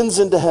ascends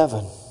into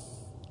heaven.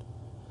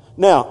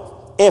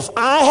 Now, if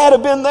I had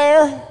have been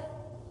there,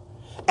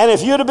 and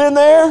if you'd have been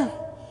there,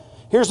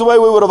 here's the way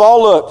we would have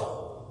all looked.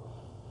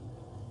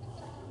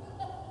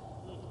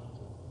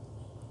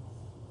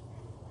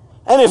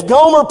 And if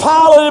Gomer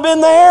Pilate had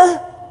been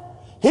there,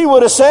 he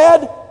would have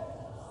said,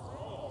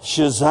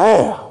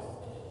 Shazam.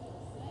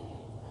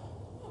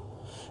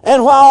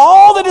 And while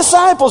all the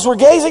disciples were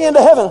gazing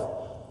into heaven,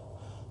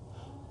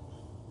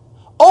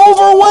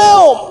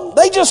 overwhelmed,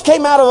 they just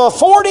came out of a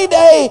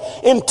 40-day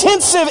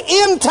intensive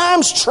end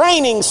times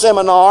training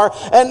seminar,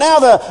 and now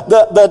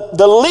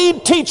the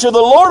lead teacher, the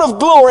Lord of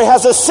glory,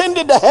 has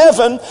ascended to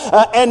heaven,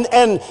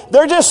 and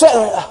they're just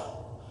saying,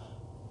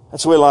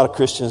 that's the way a lot of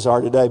Christians are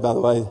today, by the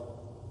way.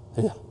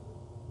 Yeah.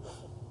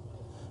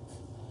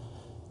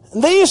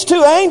 And these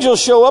two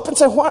angels show up and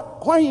say, why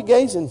are you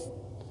gazing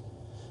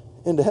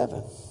into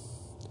heaven?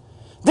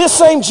 This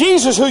same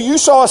Jesus who you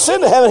saw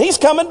ascend to heaven, he's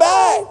coming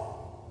back.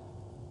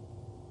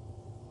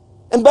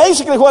 And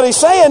basically what he's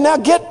saying, now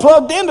get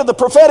plugged into the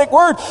prophetic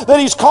word that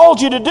he's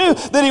called you to do,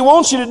 that he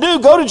wants you to do.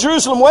 Go to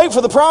Jerusalem, wait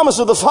for the promise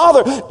of the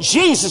Father.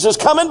 Jesus is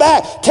coming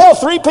back. Tell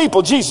 3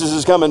 people Jesus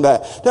is coming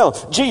back. Tell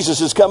them,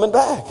 Jesus is coming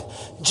back.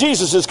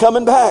 Jesus is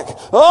coming back.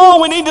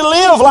 Oh, we need to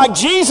live like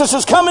Jesus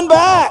is coming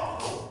back.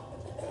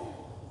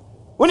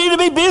 We need to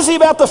be busy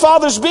about the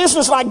Father's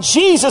business like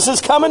Jesus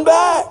is coming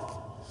back.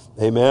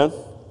 Amen.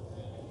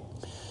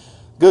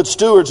 Good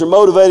stewards are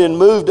motivated and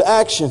moved to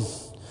action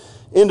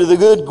into the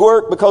good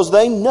work because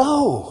they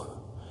know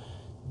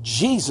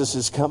Jesus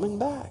is coming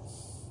back.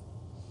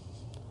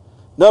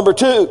 Number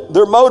 2,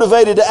 they're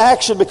motivated to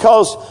action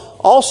because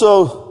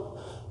also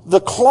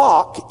the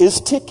clock is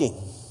ticking.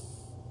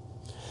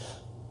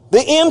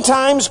 The end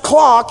times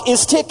clock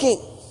is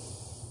ticking.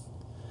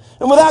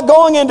 And without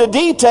going into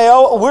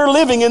detail, we're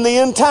living in the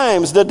end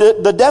times.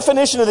 The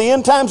definition of the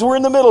end times, we're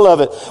in the middle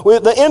of it.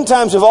 The end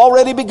times have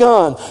already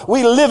begun.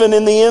 We're living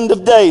in the end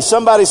of days.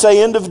 Somebody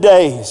say end of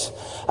days.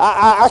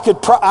 I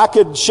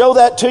could show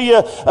that to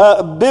you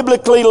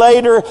biblically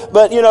later,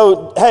 but you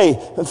know, hey,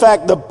 in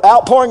fact, the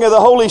outpouring of the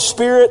Holy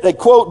Spirit, they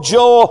quote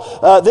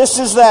Joel, this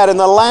is that. In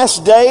the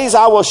last days,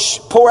 I will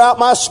pour out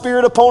my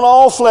Spirit upon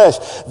all flesh.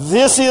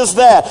 This is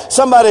that.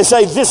 Somebody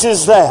say, this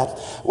is that.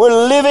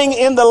 We're living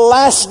in the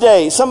last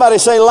days. Somebody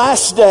say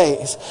last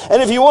days.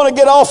 And if you want to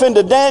get off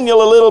into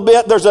Daniel a little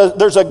bit,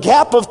 there's a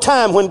gap of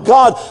time when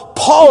God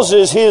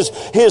pauses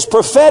his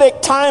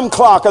prophetic time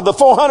clock of the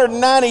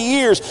 490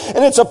 years.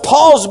 And it's a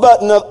pause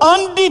button of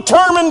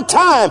undetermined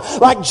time.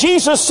 Like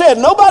Jesus said,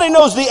 nobody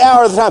knows the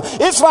hour of the time.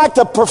 It's like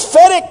the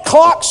prophetic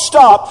clock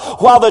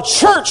stopped while the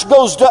church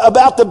goes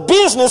about the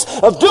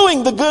business of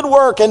doing the good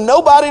work. And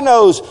nobody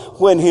knows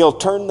when he'll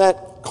turn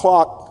that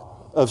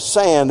clock of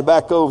sand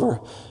back over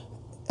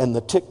and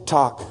the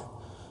tick-tock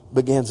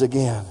begins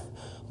again.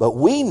 But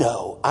we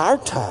know our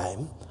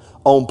time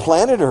on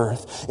planet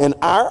Earth and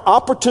our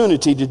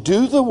opportunity to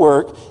do the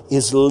work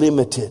is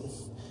limited.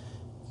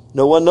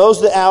 No one knows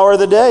the hour of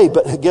the day,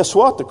 but guess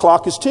what? The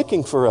clock is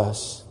ticking for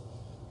us.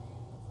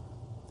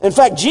 In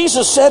fact,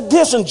 Jesus said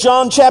this in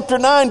John chapter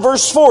 9,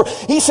 verse 4.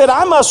 He said,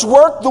 I must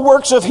work the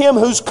works of him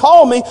who's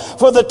called me,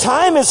 for the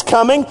time is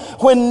coming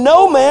when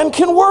no man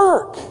can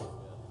work.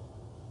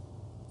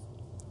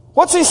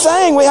 What's he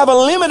saying? We have a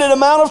limited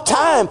amount of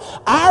time.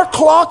 Our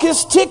clock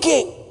is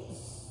ticking.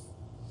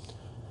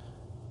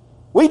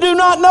 We do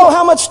not know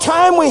how much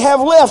time we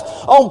have left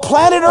on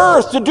planet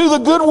Earth to do the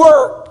good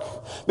work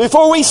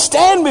before we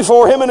stand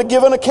before him in a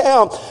given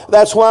account.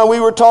 That's why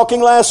we were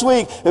talking last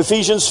week,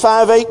 Ephesians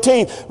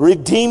 5:18,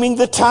 redeeming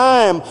the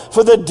time,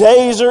 for the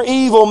days are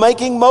evil,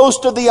 making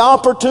most of the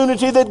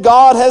opportunity that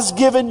God has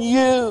given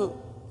you.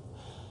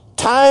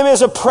 Time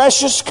is a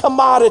precious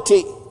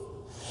commodity.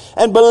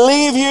 And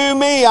believe you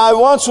me, I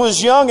once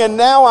was young and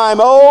now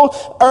I'm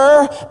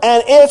older,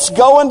 and it's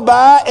going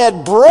by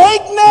at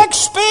breakneck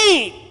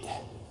speed.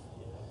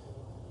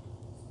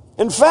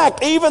 In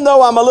fact, even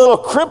though I'm a little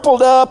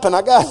crippled up and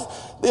I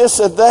got this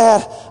and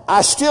that,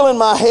 I still in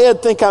my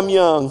head think I'm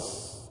young.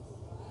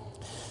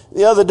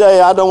 The other day,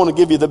 I don't want to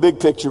give you the big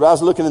picture, but I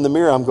was looking in the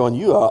mirror, I'm going,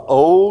 you are an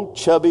old,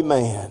 chubby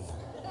man.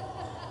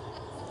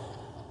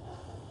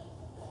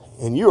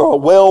 And you're a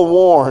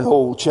well-worn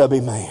old, chubby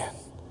man.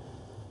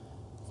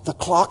 The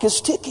clock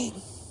is ticking.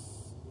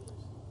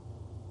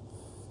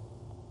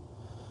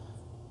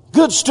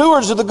 Good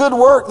stewards of the good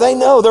work, they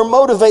know, they're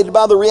motivated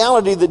by the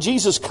reality that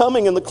Jesus is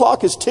coming and the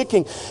clock is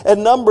ticking.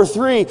 And number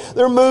 3,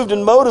 they're moved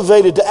and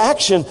motivated to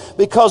action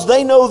because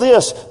they know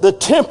this: the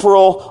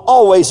temporal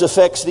always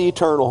affects the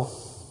eternal.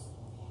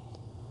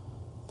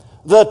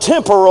 The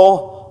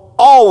temporal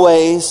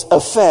always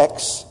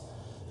affects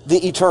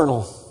the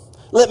eternal.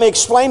 Let me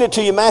explain it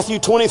to you. Matthew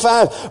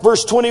 25,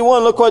 verse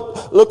 21.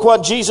 Look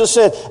what Jesus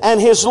said. And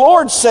his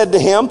Lord said to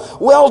him,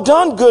 well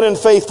done, good and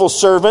faithful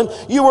servant.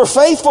 You were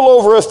faithful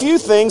over a few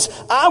things.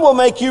 I will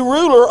make you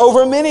ruler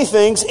over many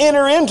things.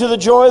 Enter into the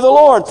joy of the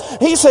Lord.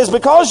 He says,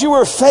 because you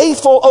were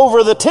faithful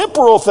over the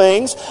temporal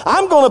things,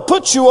 I'm going to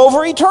put you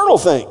over eternal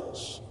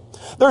things.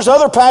 There's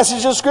other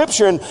passages of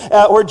Scripture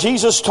where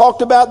Jesus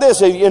talked about this.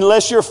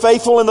 Unless you're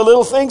faithful in the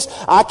little things,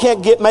 I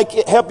can't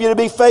help you to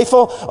be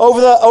faithful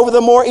over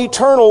the more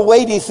eternal,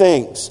 weighty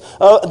things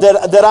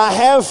that I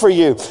have for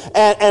you.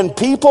 And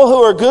people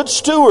who are good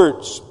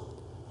stewards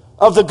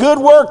of the good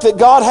work that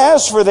God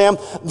has for them,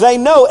 they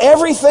know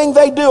everything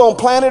they do on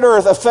planet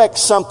Earth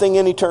affects something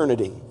in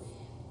eternity.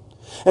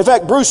 In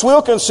fact, Bruce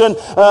Wilkinson,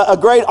 a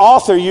great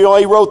author, he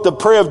wrote The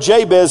Prayer of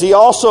Jabez. He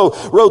also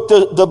wrote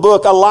the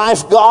book, A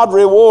Life God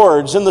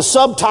Rewards. And the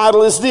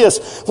subtitle is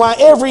this: Why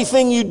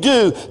Everything You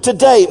Do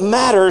Today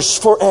Matters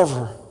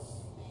Forever.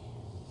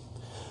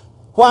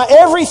 Why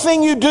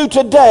everything you do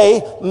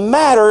today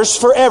matters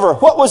forever.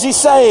 What was he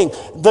saying?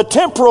 The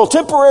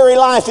temporary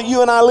life that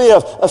you and I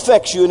live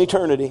affects you in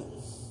eternity.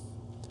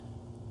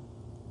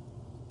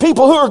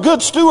 People who are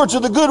good stewards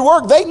of the good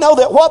work, they know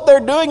that what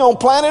they're doing on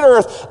planet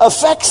Earth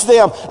affects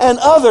them and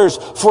others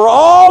for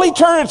all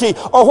eternity,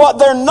 or what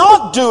they're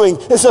not doing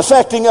is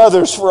affecting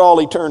others for all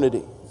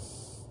eternity.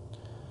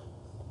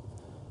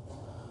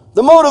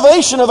 The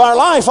motivation of our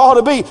life ought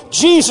to be,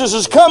 Jesus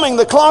is coming,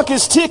 the clock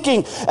is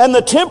ticking, and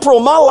the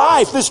temporal, my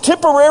life, this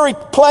temporary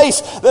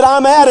place that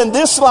I'm at in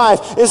this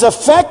life is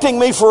affecting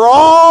me for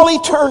all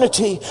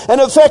eternity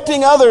and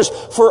affecting others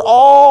for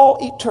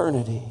all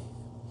eternity.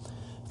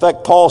 In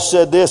fact, Paul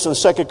said this in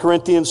 2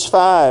 Corinthians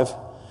 4.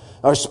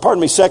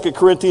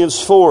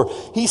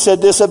 He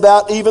said this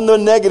about even the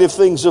negative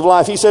things of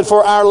life. He said,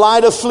 for our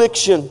light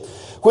affliction,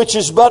 which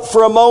is but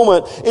for a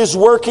moment, is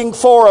working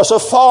for us a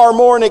far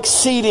more and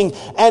exceeding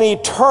and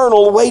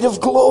eternal weight of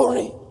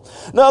glory.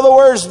 In other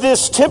words,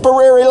 this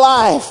temporary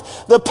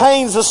life, the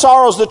pains, the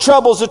sorrows, the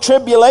troubles, the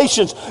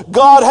tribulations,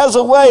 God has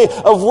a way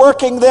of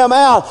working them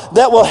out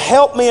that will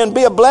help me and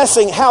be a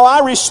blessing. How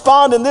I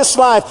respond in this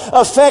life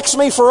affects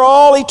me for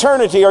all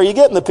eternity. Are you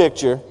getting the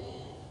picture?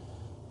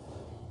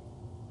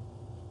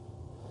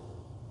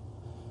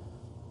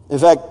 In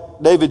fact,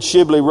 David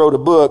Shibley wrote a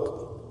book.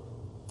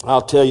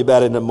 I'll tell you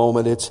about it in a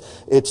moment.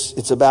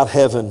 It's about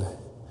heaven.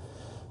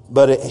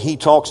 But he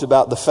talks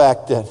about the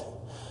fact that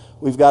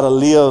we've got to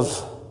live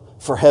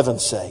for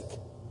heaven's sake.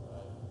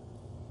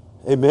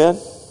 Amen?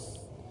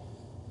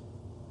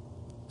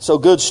 So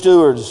good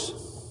stewards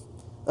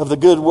of the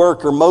good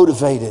work are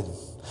motivated.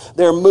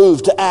 They're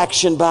moved to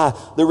action by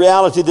the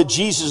reality that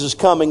Jesus is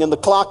coming and the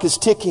clock is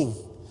ticking.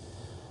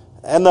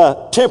 And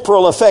the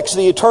temporal affects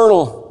the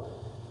eternal.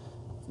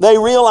 They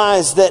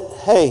realize that,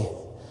 hey,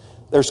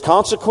 there's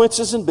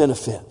consequences and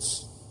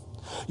benefits.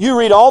 You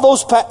read all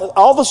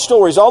the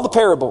stories, all the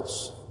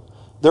parables.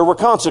 There were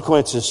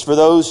consequences for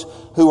those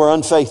who are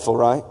unfaithful,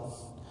 right?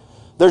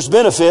 There's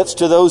benefits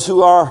to those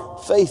who are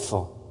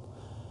faithful.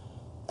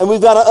 And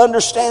we've got to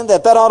understand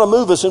that. That ought to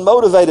move us and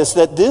motivate us,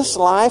 that this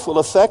life will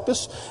affect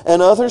us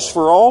and others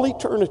for all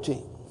eternity.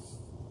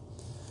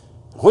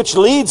 Which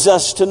leads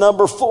us to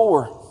number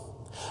 4.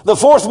 The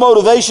fourth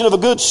motivation of a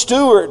good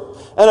steward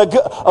and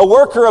a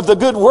worker of the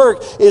good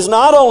work is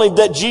not only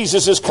that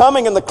Jesus is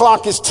coming and the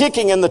clock is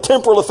ticking and the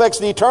temporal affects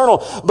the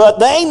eternal, but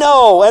they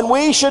know, and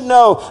we should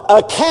know,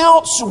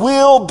 accounts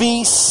will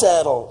be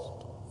settled.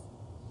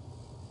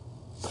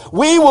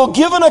 We will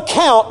give an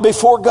account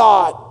before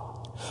God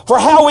for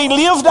how we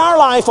lived our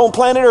life on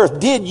planet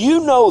Earth. Did you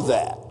know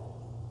that?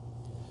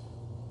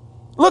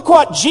 Look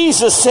what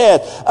Jesus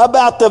said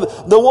about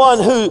the one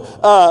who,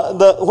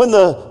 when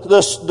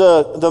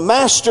the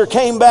master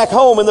came back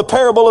home in the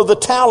parable of the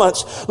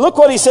talents. Look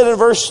what he said in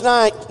verse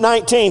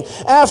 19.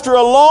 After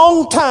a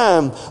long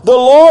time, the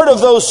Lord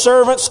of those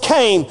servants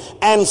came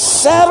and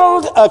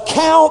settled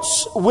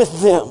accounts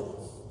with them.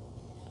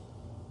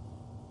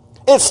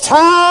 It's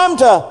time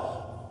to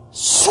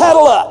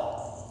settle up.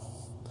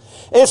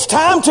 It's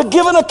time to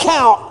give an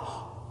account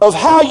of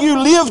how you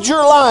lived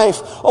your life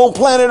on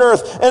planet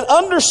Earth. And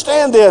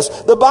understand this.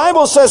 The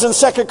Bible says in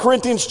 2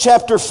 Corinthians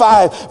chapter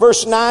 5,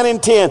 verse 9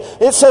 and 10,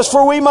 it says,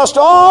 for we must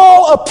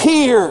all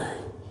appear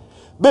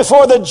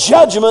before the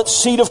judgment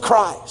seat of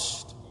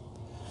Christ.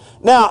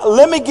 Now,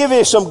 let me give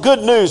you some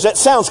good news. That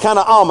sounds kind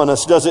of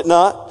ominous, does it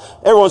not?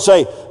 Everyone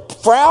say,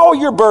 frown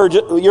your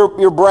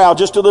brow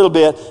just a little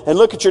bit and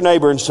look at your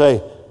neighbor and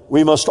say,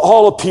 we must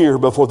all appear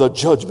before the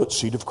judgment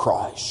seat of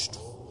Christ.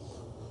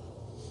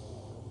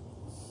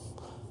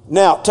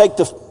 Now, take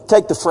the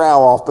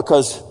frown off,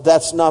 because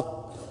that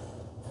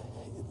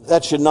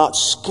should not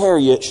scare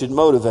you. It should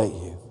motivate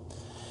you.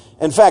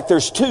 In fact,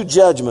 there's 2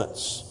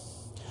 judgments.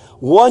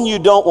 One you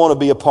don't want to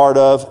be a part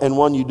of, and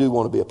one you do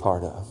want to be a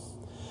part of.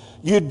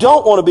 You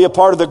don't want to be a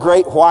part of the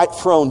great white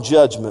throne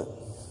judgment.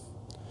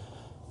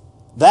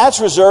 That's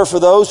reserved for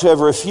those who have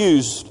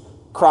refused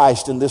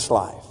Christ in this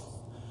life.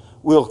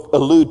 We'll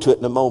allude to it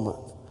in a moment.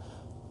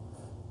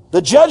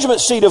 The judgment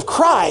seat of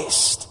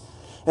Christ.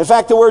 In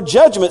fact, the word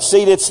judgment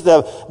seat, it's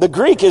the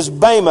Greek is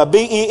bema,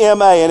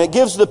 B-E-M-A, and it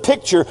gives the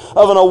picture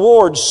of an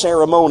awards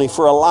ceremony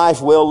for a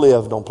life well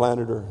lived on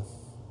planet Earth.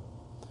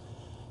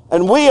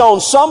 And we,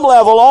 on some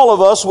level, all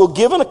of us, will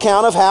give an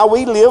account of how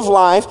we live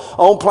life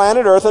on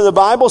planet Earth. And the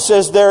Bible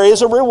says there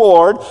is a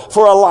reward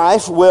for a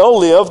life well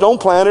lived on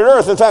planet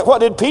Earth. In fact, what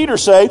did Peter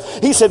say?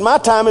 He said, my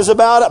time is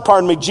about,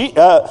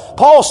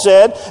 Paul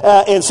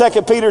said in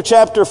 2 Peter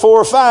chapter 4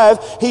 or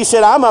 5, he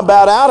said, I'm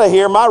about out of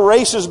here. My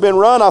race has been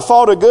run. I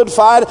fought a good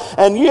fight.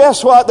 And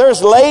guess what?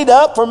 There's laid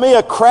up for me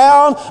a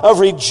crown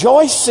of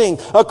rejoicing,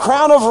 a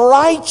crown of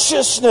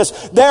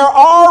righteousness. There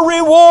are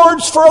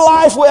rewards for a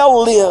life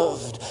well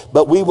lived.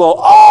 But we will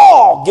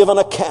all give an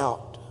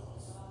account.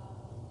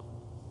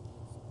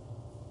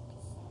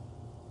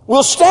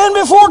 We'll stand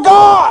before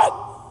God.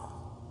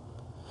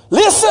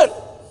 Listen,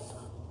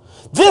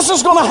 this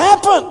is going to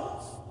happen.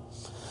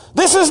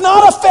 This is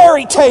not a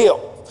fairy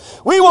tale.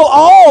 We will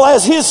all,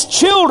 as His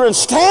children,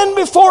 stand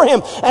before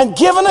Him and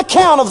give an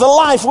account of the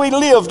life we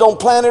lived on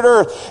planet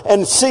Earth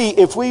and see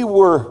if we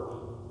were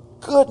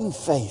good and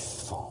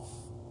faithful,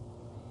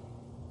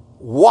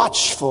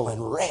 watchful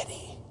and ready,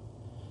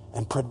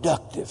 and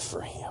productive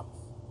for Him.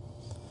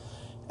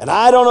 And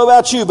I don't know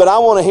about you, but I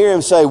want to hear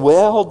Him say,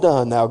 well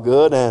done, thou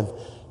good and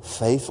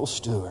faithful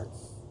steward.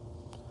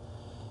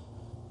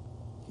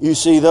 You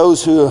see,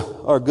 those who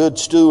are good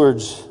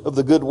stewards of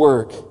the good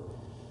work,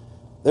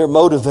 they're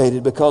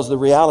motivated because of the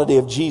reality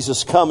of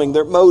Jesus coming.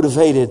 They're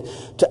motivated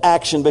to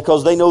action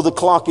because they know the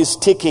clock is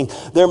ticking.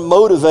 They're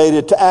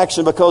motivated to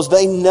action because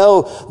they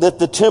know that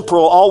the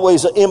temporal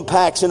always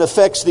impacts and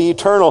affects the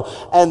eternal.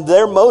 And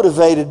they're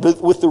motivated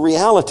with the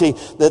reality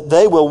that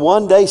they will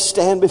one day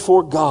stand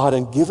before God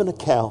and give an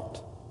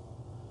account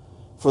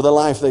for the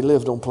life they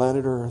lived on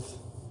planet Earth.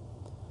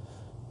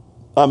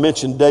 I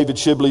mentioned David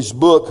Shibley's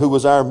book, who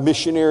was our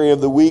missionary of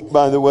the week,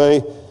 by the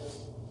way.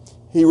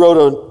 He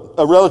wrote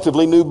a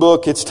relatively new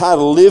book. It's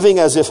titled Living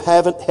as If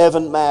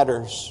Heaven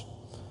Matters.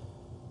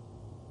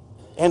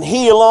 And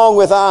he, along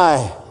with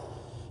I,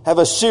 have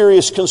a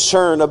serious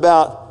concern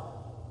about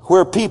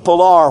where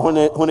people are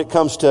when it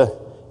comes to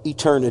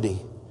eternity.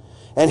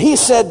 And he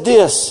said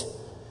this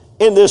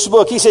in this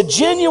book. He said,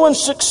 genuine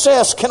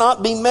success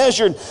cannot be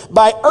measured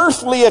by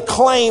earthly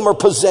acclaim or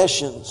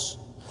possessions,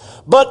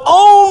 but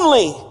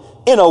only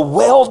in a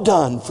well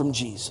done from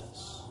Jesus.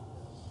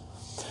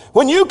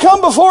 When you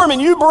come before Him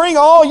and you bring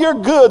all your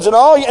goods and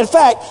in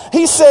fact,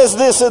 he says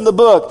this in the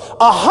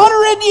book,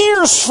 100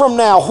 years from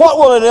now, what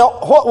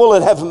will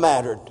it have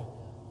mattered?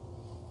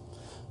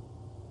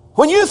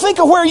 When you think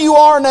of where you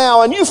are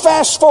now and you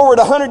fast forward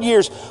 100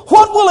 years,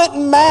 what will it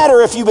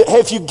matter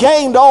if you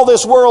gained all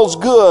this world's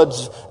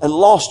goods and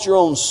lost your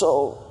own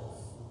soul?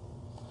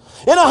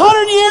 In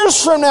 100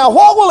 years from now,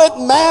 what will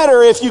it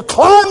matter if you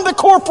climb the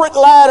corporate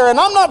ladder? And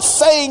I'm not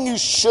saying you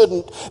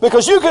shouldn't,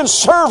 because you can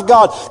serve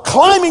God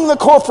climbing the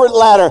corporate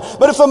ladder.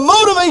 But if the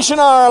motivation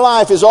of our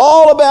life is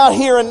all about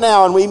here and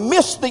now, and we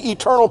miss the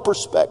eternal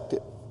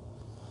perspective,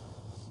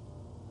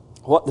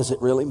 what does it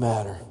really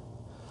matter?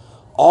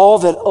 All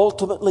that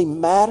ultimately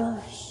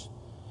matters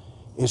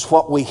is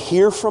what we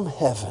hear from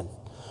heaven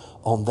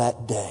on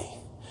that day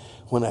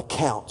when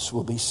accounts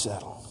will be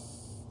settled.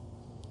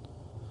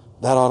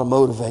 That ought to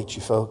motivate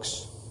you,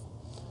 folks,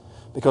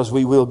 because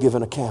we will give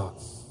an account.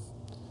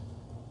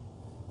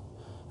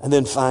 And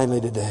then finally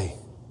today,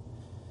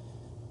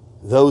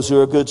 those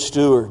who are good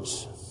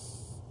stewards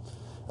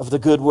of the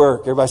good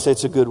work. Everybody say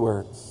it's a good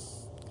work.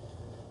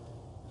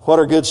 What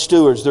are good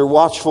stewards? They're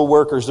watchful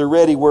workers. They're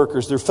ready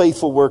workers. They're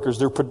faithful workers.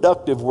 They're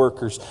productive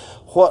workers.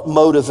 What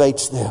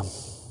motivates them?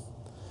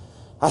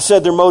 I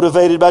said they're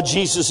motivated by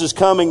Jesus'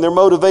 coming. They're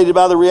motivated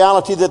by the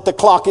reality that the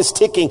clock is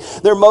ticking.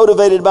 They're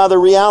motivated by the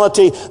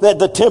reality that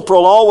the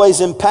temporal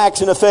always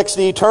impacts and affects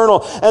the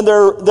eternal. And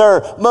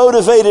they're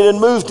motivated and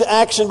moved to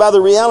action by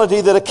the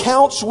reality that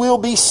accounts will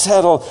be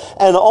settled.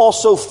 And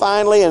also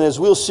finally, and as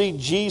we'll see,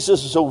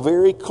 Jesus so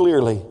very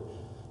clearly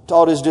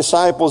taught His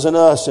disciples and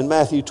us in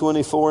Matthew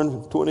 24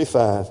 and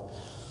 25.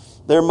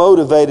 They're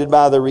motivated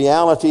by the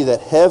reality that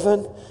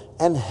heaven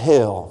and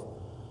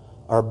hell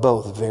are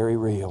both very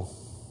real.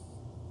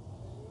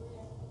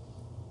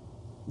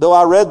 Though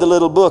I read the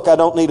little book, I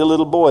don't need a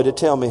little boy to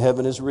tell me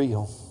heaven is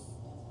real.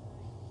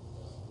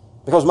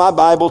 Because my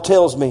Bible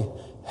tells me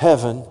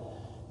heaven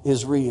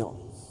is real.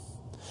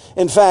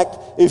 In fact,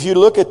 if you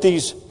look at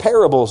these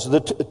parables, the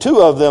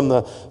two of them,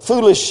 the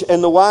foolish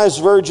and the wise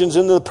virgins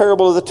in the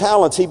parable of the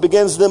talents, he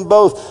begins them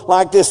both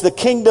like this. The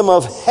kingdom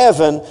of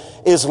heaven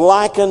is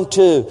likened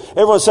to.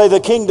 Everyone say the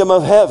kingdom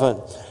of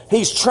heaven.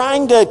 He's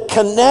trying to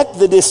connect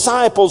the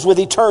disciples with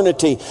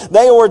eternity.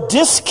 They were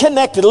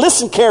disconnected.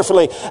 Listen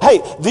carefully.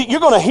 Hey, you're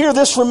going to hear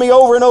this from me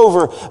over and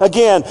over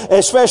again,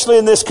 especially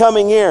in this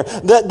coming year.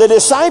 The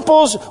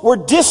disciples were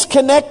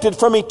disconnected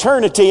from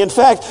eternity. In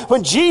fact,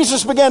 when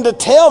Jesus began to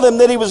tell them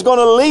that he was going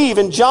to leave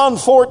in John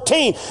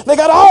 14, they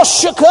got all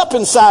shook up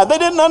inside. They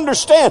didn't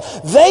understand.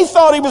 They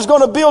thought he was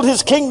going to build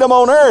his kingdom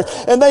on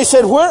earth. And they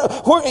said,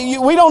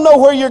 we don't know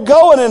where you're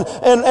going.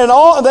 And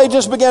all. They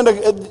just began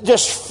to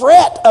just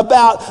fret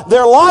about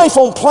their life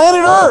on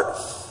planet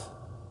Earth.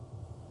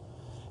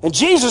 And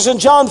Jesus in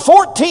John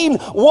 14,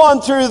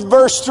 1 through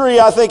verse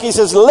 3, I think he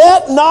says,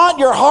 let not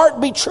your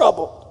heart be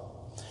troubled.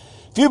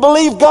 If you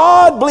believe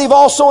God, believe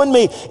also in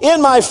me.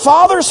 In my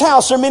Father's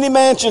house are many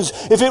mansions.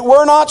 If it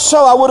were not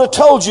so, I would have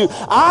told you.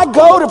 I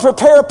go to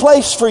prepare a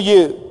place for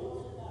you.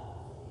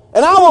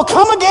 And I will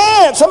come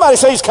again. Somebody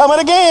say he's coming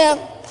again.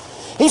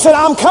 He said,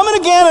 I'm coming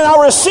again and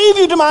I'll receive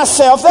you to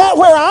myself, that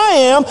where I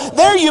am,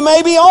 there you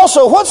may be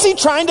also. What's he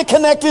trying to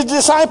connect his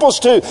disciples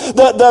to?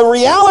 The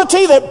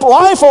reality that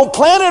life on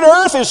planet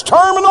Earth is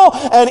terminal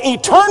and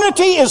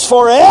eternity is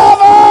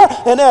forever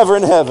and ever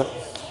in heaven.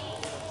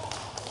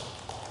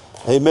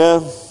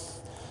 Amen.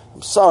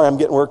 I'm sorry I'm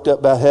getting worked up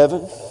about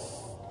heaven.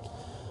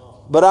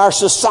 But our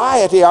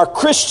society, our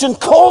Christian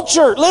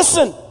culture,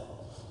 listen,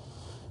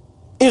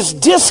 is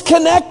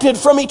disconnected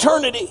from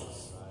eternity.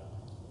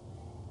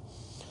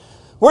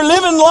 We're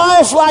living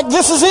life like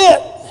this is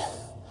it.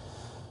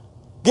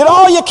 Get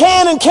all you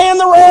can and can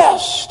the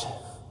rest.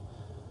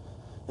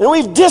 And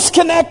we've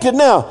disconnected.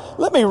 Now,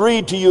 let me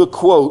read to you a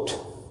quote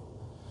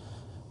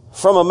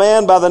from a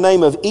man by the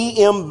name of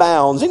E.M.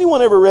 Bounds.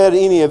 Anyone ever read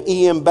any of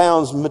E.M.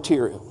 Bounds'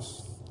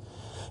 materials?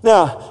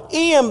 Now,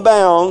 E.M.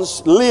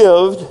 Bounds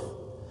lived,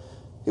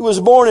 he was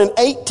born in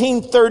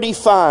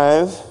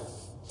 1835,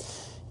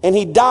 and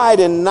he died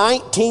in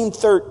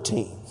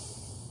 1913.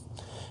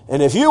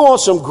 And if you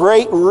want some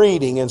great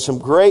reading and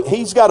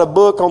he's got a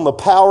book on the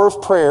power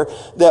of prayer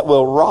that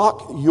will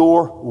rock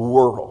your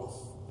world.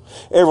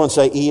 Everyone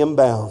say E.M.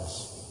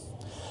 Bounds.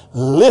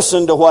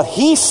 Listen to what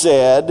he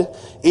said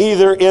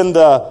either in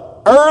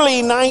the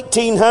early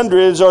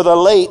 1900s or the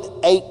late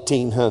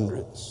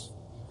 1800s.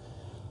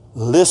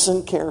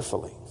 Listen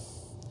carefully.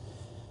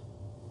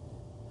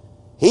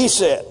 He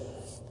said,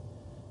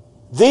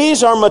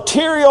 these are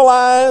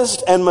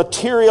materialized and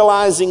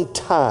materializing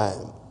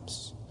times.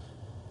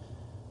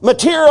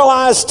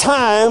 Materialized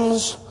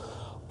times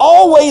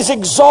always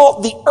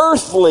exalt the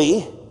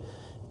earthly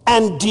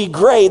and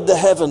degrade the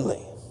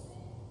heavenly.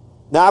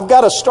 Now, I've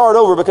got to start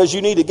over because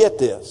you need to get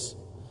this.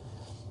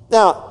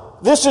 Now,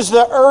 this is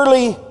the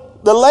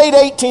late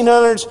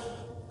 1800s,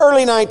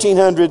 early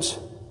 1900s.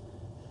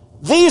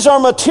 These are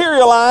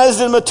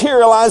materialized and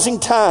materializing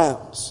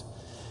times.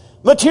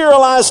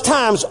 Materialized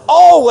times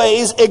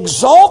always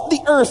exalt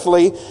the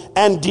earthly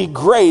and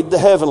degrade the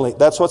heavenly.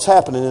 That's what's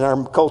happening in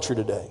our culture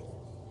today.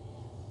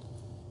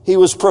 He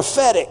was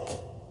prophetic.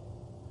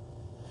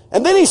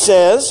 And then he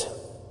says,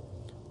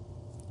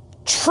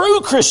 true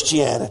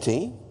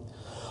Christianity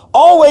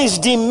always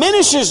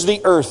diminishes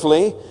the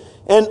earthly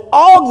and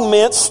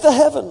augments the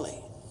heavenly.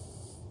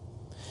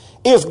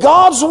 If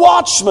God's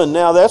watchmen,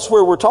 now that's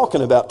where we're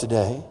talking about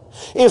today,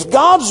 if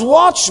God's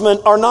watchmen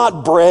are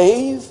not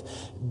brave,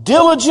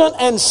 diligent,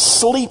 and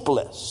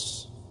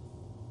sleepless,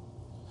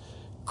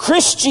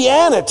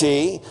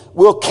 Christianity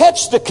will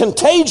catch the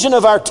contagion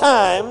of our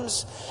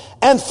times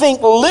and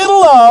think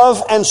little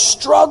of and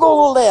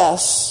struggle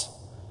less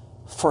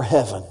for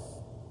heaven.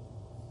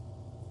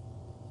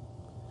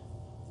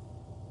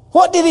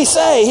 What did he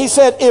say? He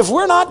said, if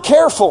we're not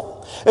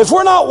careful, if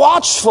we're not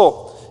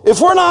watchful, if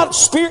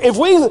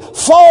we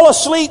fall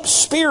asleep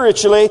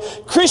spiritually,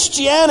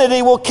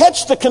 Christianity will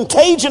catch the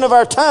contagion of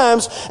our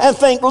times and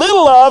think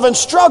little of and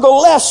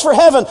struggle less for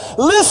heaven.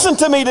 Listen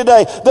to me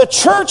today. The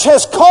church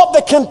has caught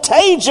the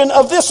contagion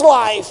of this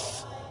life.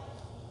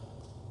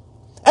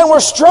 And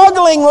we're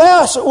struggling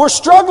less. We're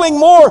struggling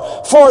more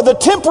for the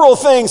temporal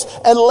things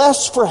and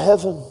less for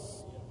heaven.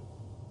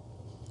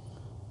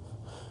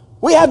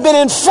 We have been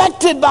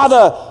infected by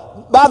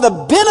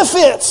the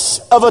benefits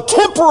of a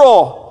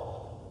temporal,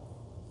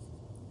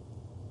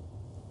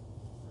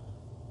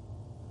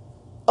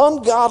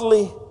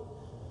 ungodly,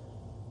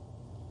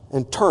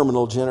 and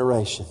terminal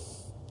generation.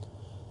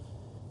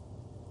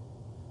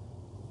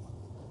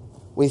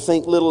 We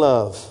think little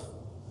of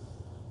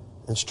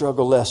and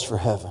struggle less for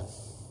heaven.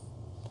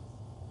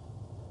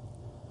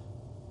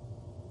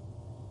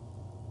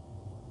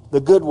 The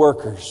good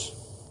workers,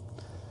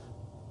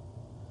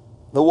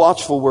 the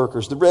watchful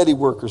workers, the ready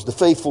workers, the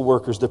faithful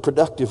workers, the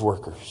productive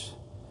workers,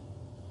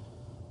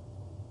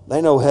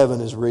 they know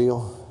heaven is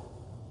real.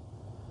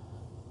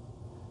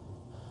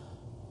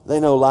 They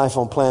know life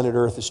on planet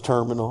Earth is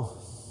terminal.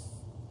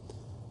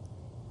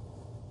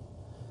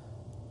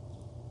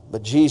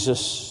 But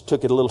Jesus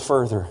took it a little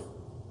further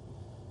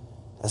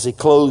as he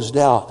closed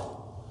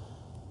out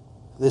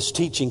this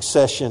teaching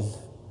session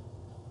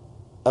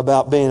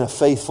about being a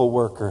faithful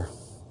worker.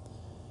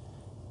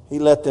 He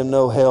let them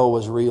know hell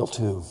was real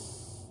too.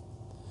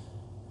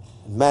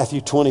 In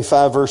Matthew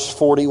 25, verse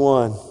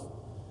 41,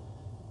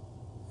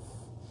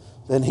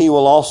 then he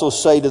will also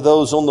say to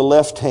those on the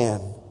left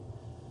hand,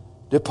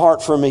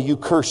 depart from me, you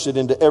cursed,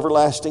 into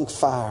everlasting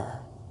fire,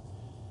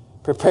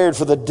 prepared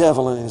for the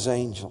devil and his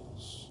angels.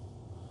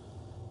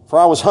 For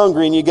I was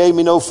hungry, and you gave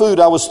me no food.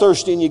 I was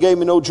thirsty, and you gave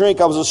me no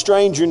drink. I was a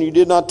stranger, and you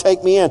did not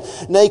take me in.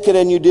 Naked,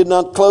 and you did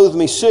not clothe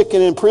me. Sick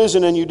and in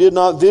prison, and you did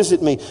not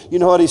visit me. You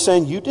know what he's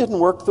saying? You didn't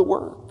work the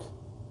work.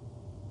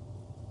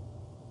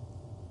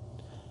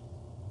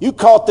 You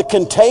caught the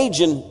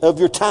contagion of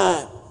your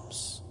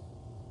times.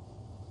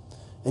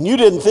 And you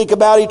didn't think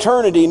about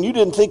eternity, and you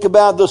didn't think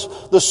about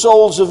the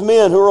souls of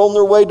men who are on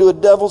their way to a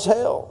devil's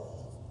hell.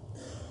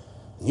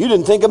 You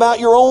didn't think about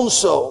your own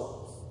soul.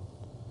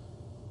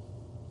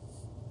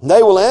 And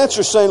they will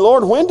answer saying,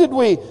 Lord, when did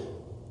we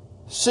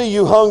see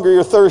you hungry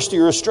or thirsty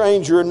or a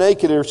stranger or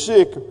naked or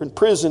sick or in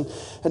prison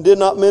and did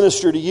not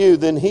minister to you?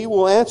 Then he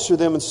will answer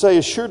them and say,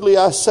 assuredly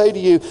I say to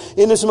you,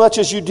 inasmuch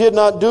as you did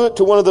not do it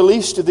to one of the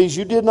least of these,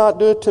 you did not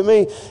do it to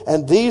me.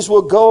 And these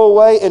will go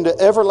away into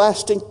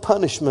everlasting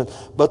punishment,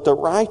 but the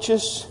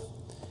righteous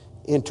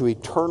into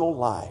eternal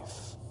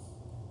life.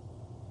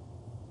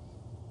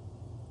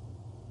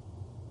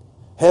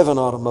 Heaven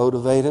ought to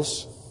motivate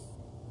us.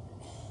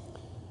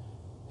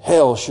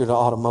 Hell should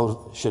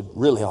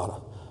really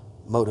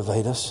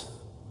motivate us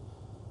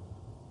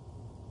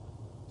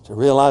to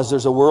realize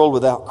there's a world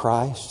without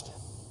Christ,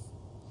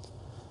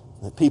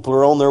 that people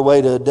are on their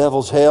way to a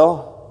devil's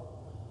hell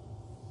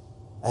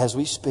as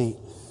we speak.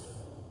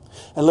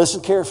 And listen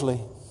carefully.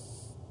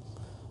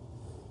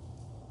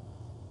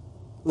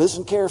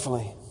 Listen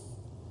carefully.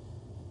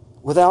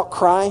 Without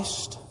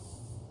Christ,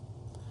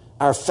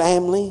 our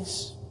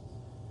families,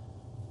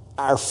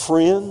 our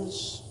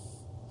friends,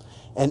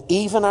 and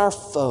even our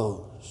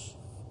foes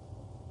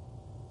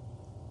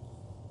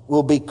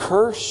will be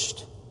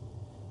cursed,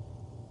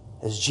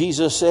 as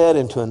Jesus said,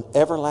 into an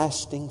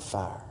everlasting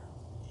fire.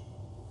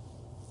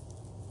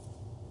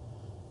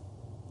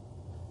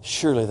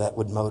 Surely that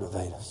would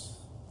motivate us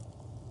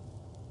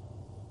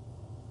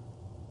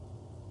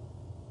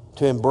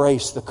to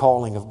embrace the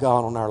calling of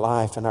God on our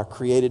life and our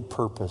created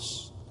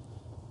purpose.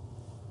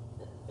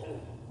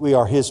 We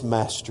are His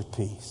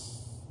masterpiece,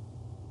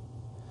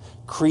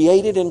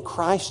 created in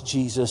Christ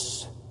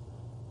Jesus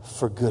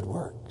for good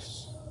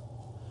works,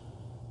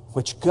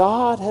 which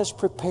God has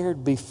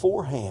prepared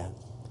beforehand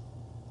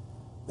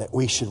that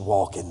we should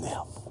walk in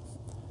them.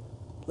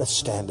 Let's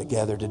stand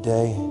together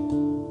today.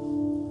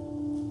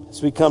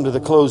 As we come to the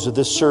close of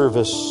this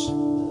service,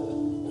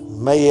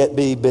 may it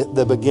be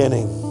the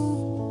beginning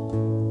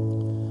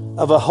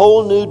of a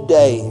whole new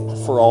day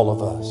for all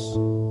of us.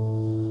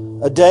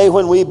 A day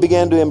when we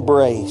begin to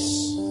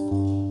embrace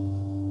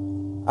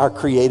our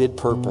created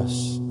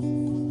purpose.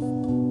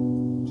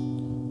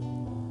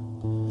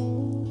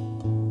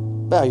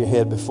 Bow your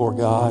head before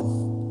God.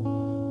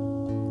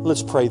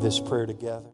 Let's pray this prayer together.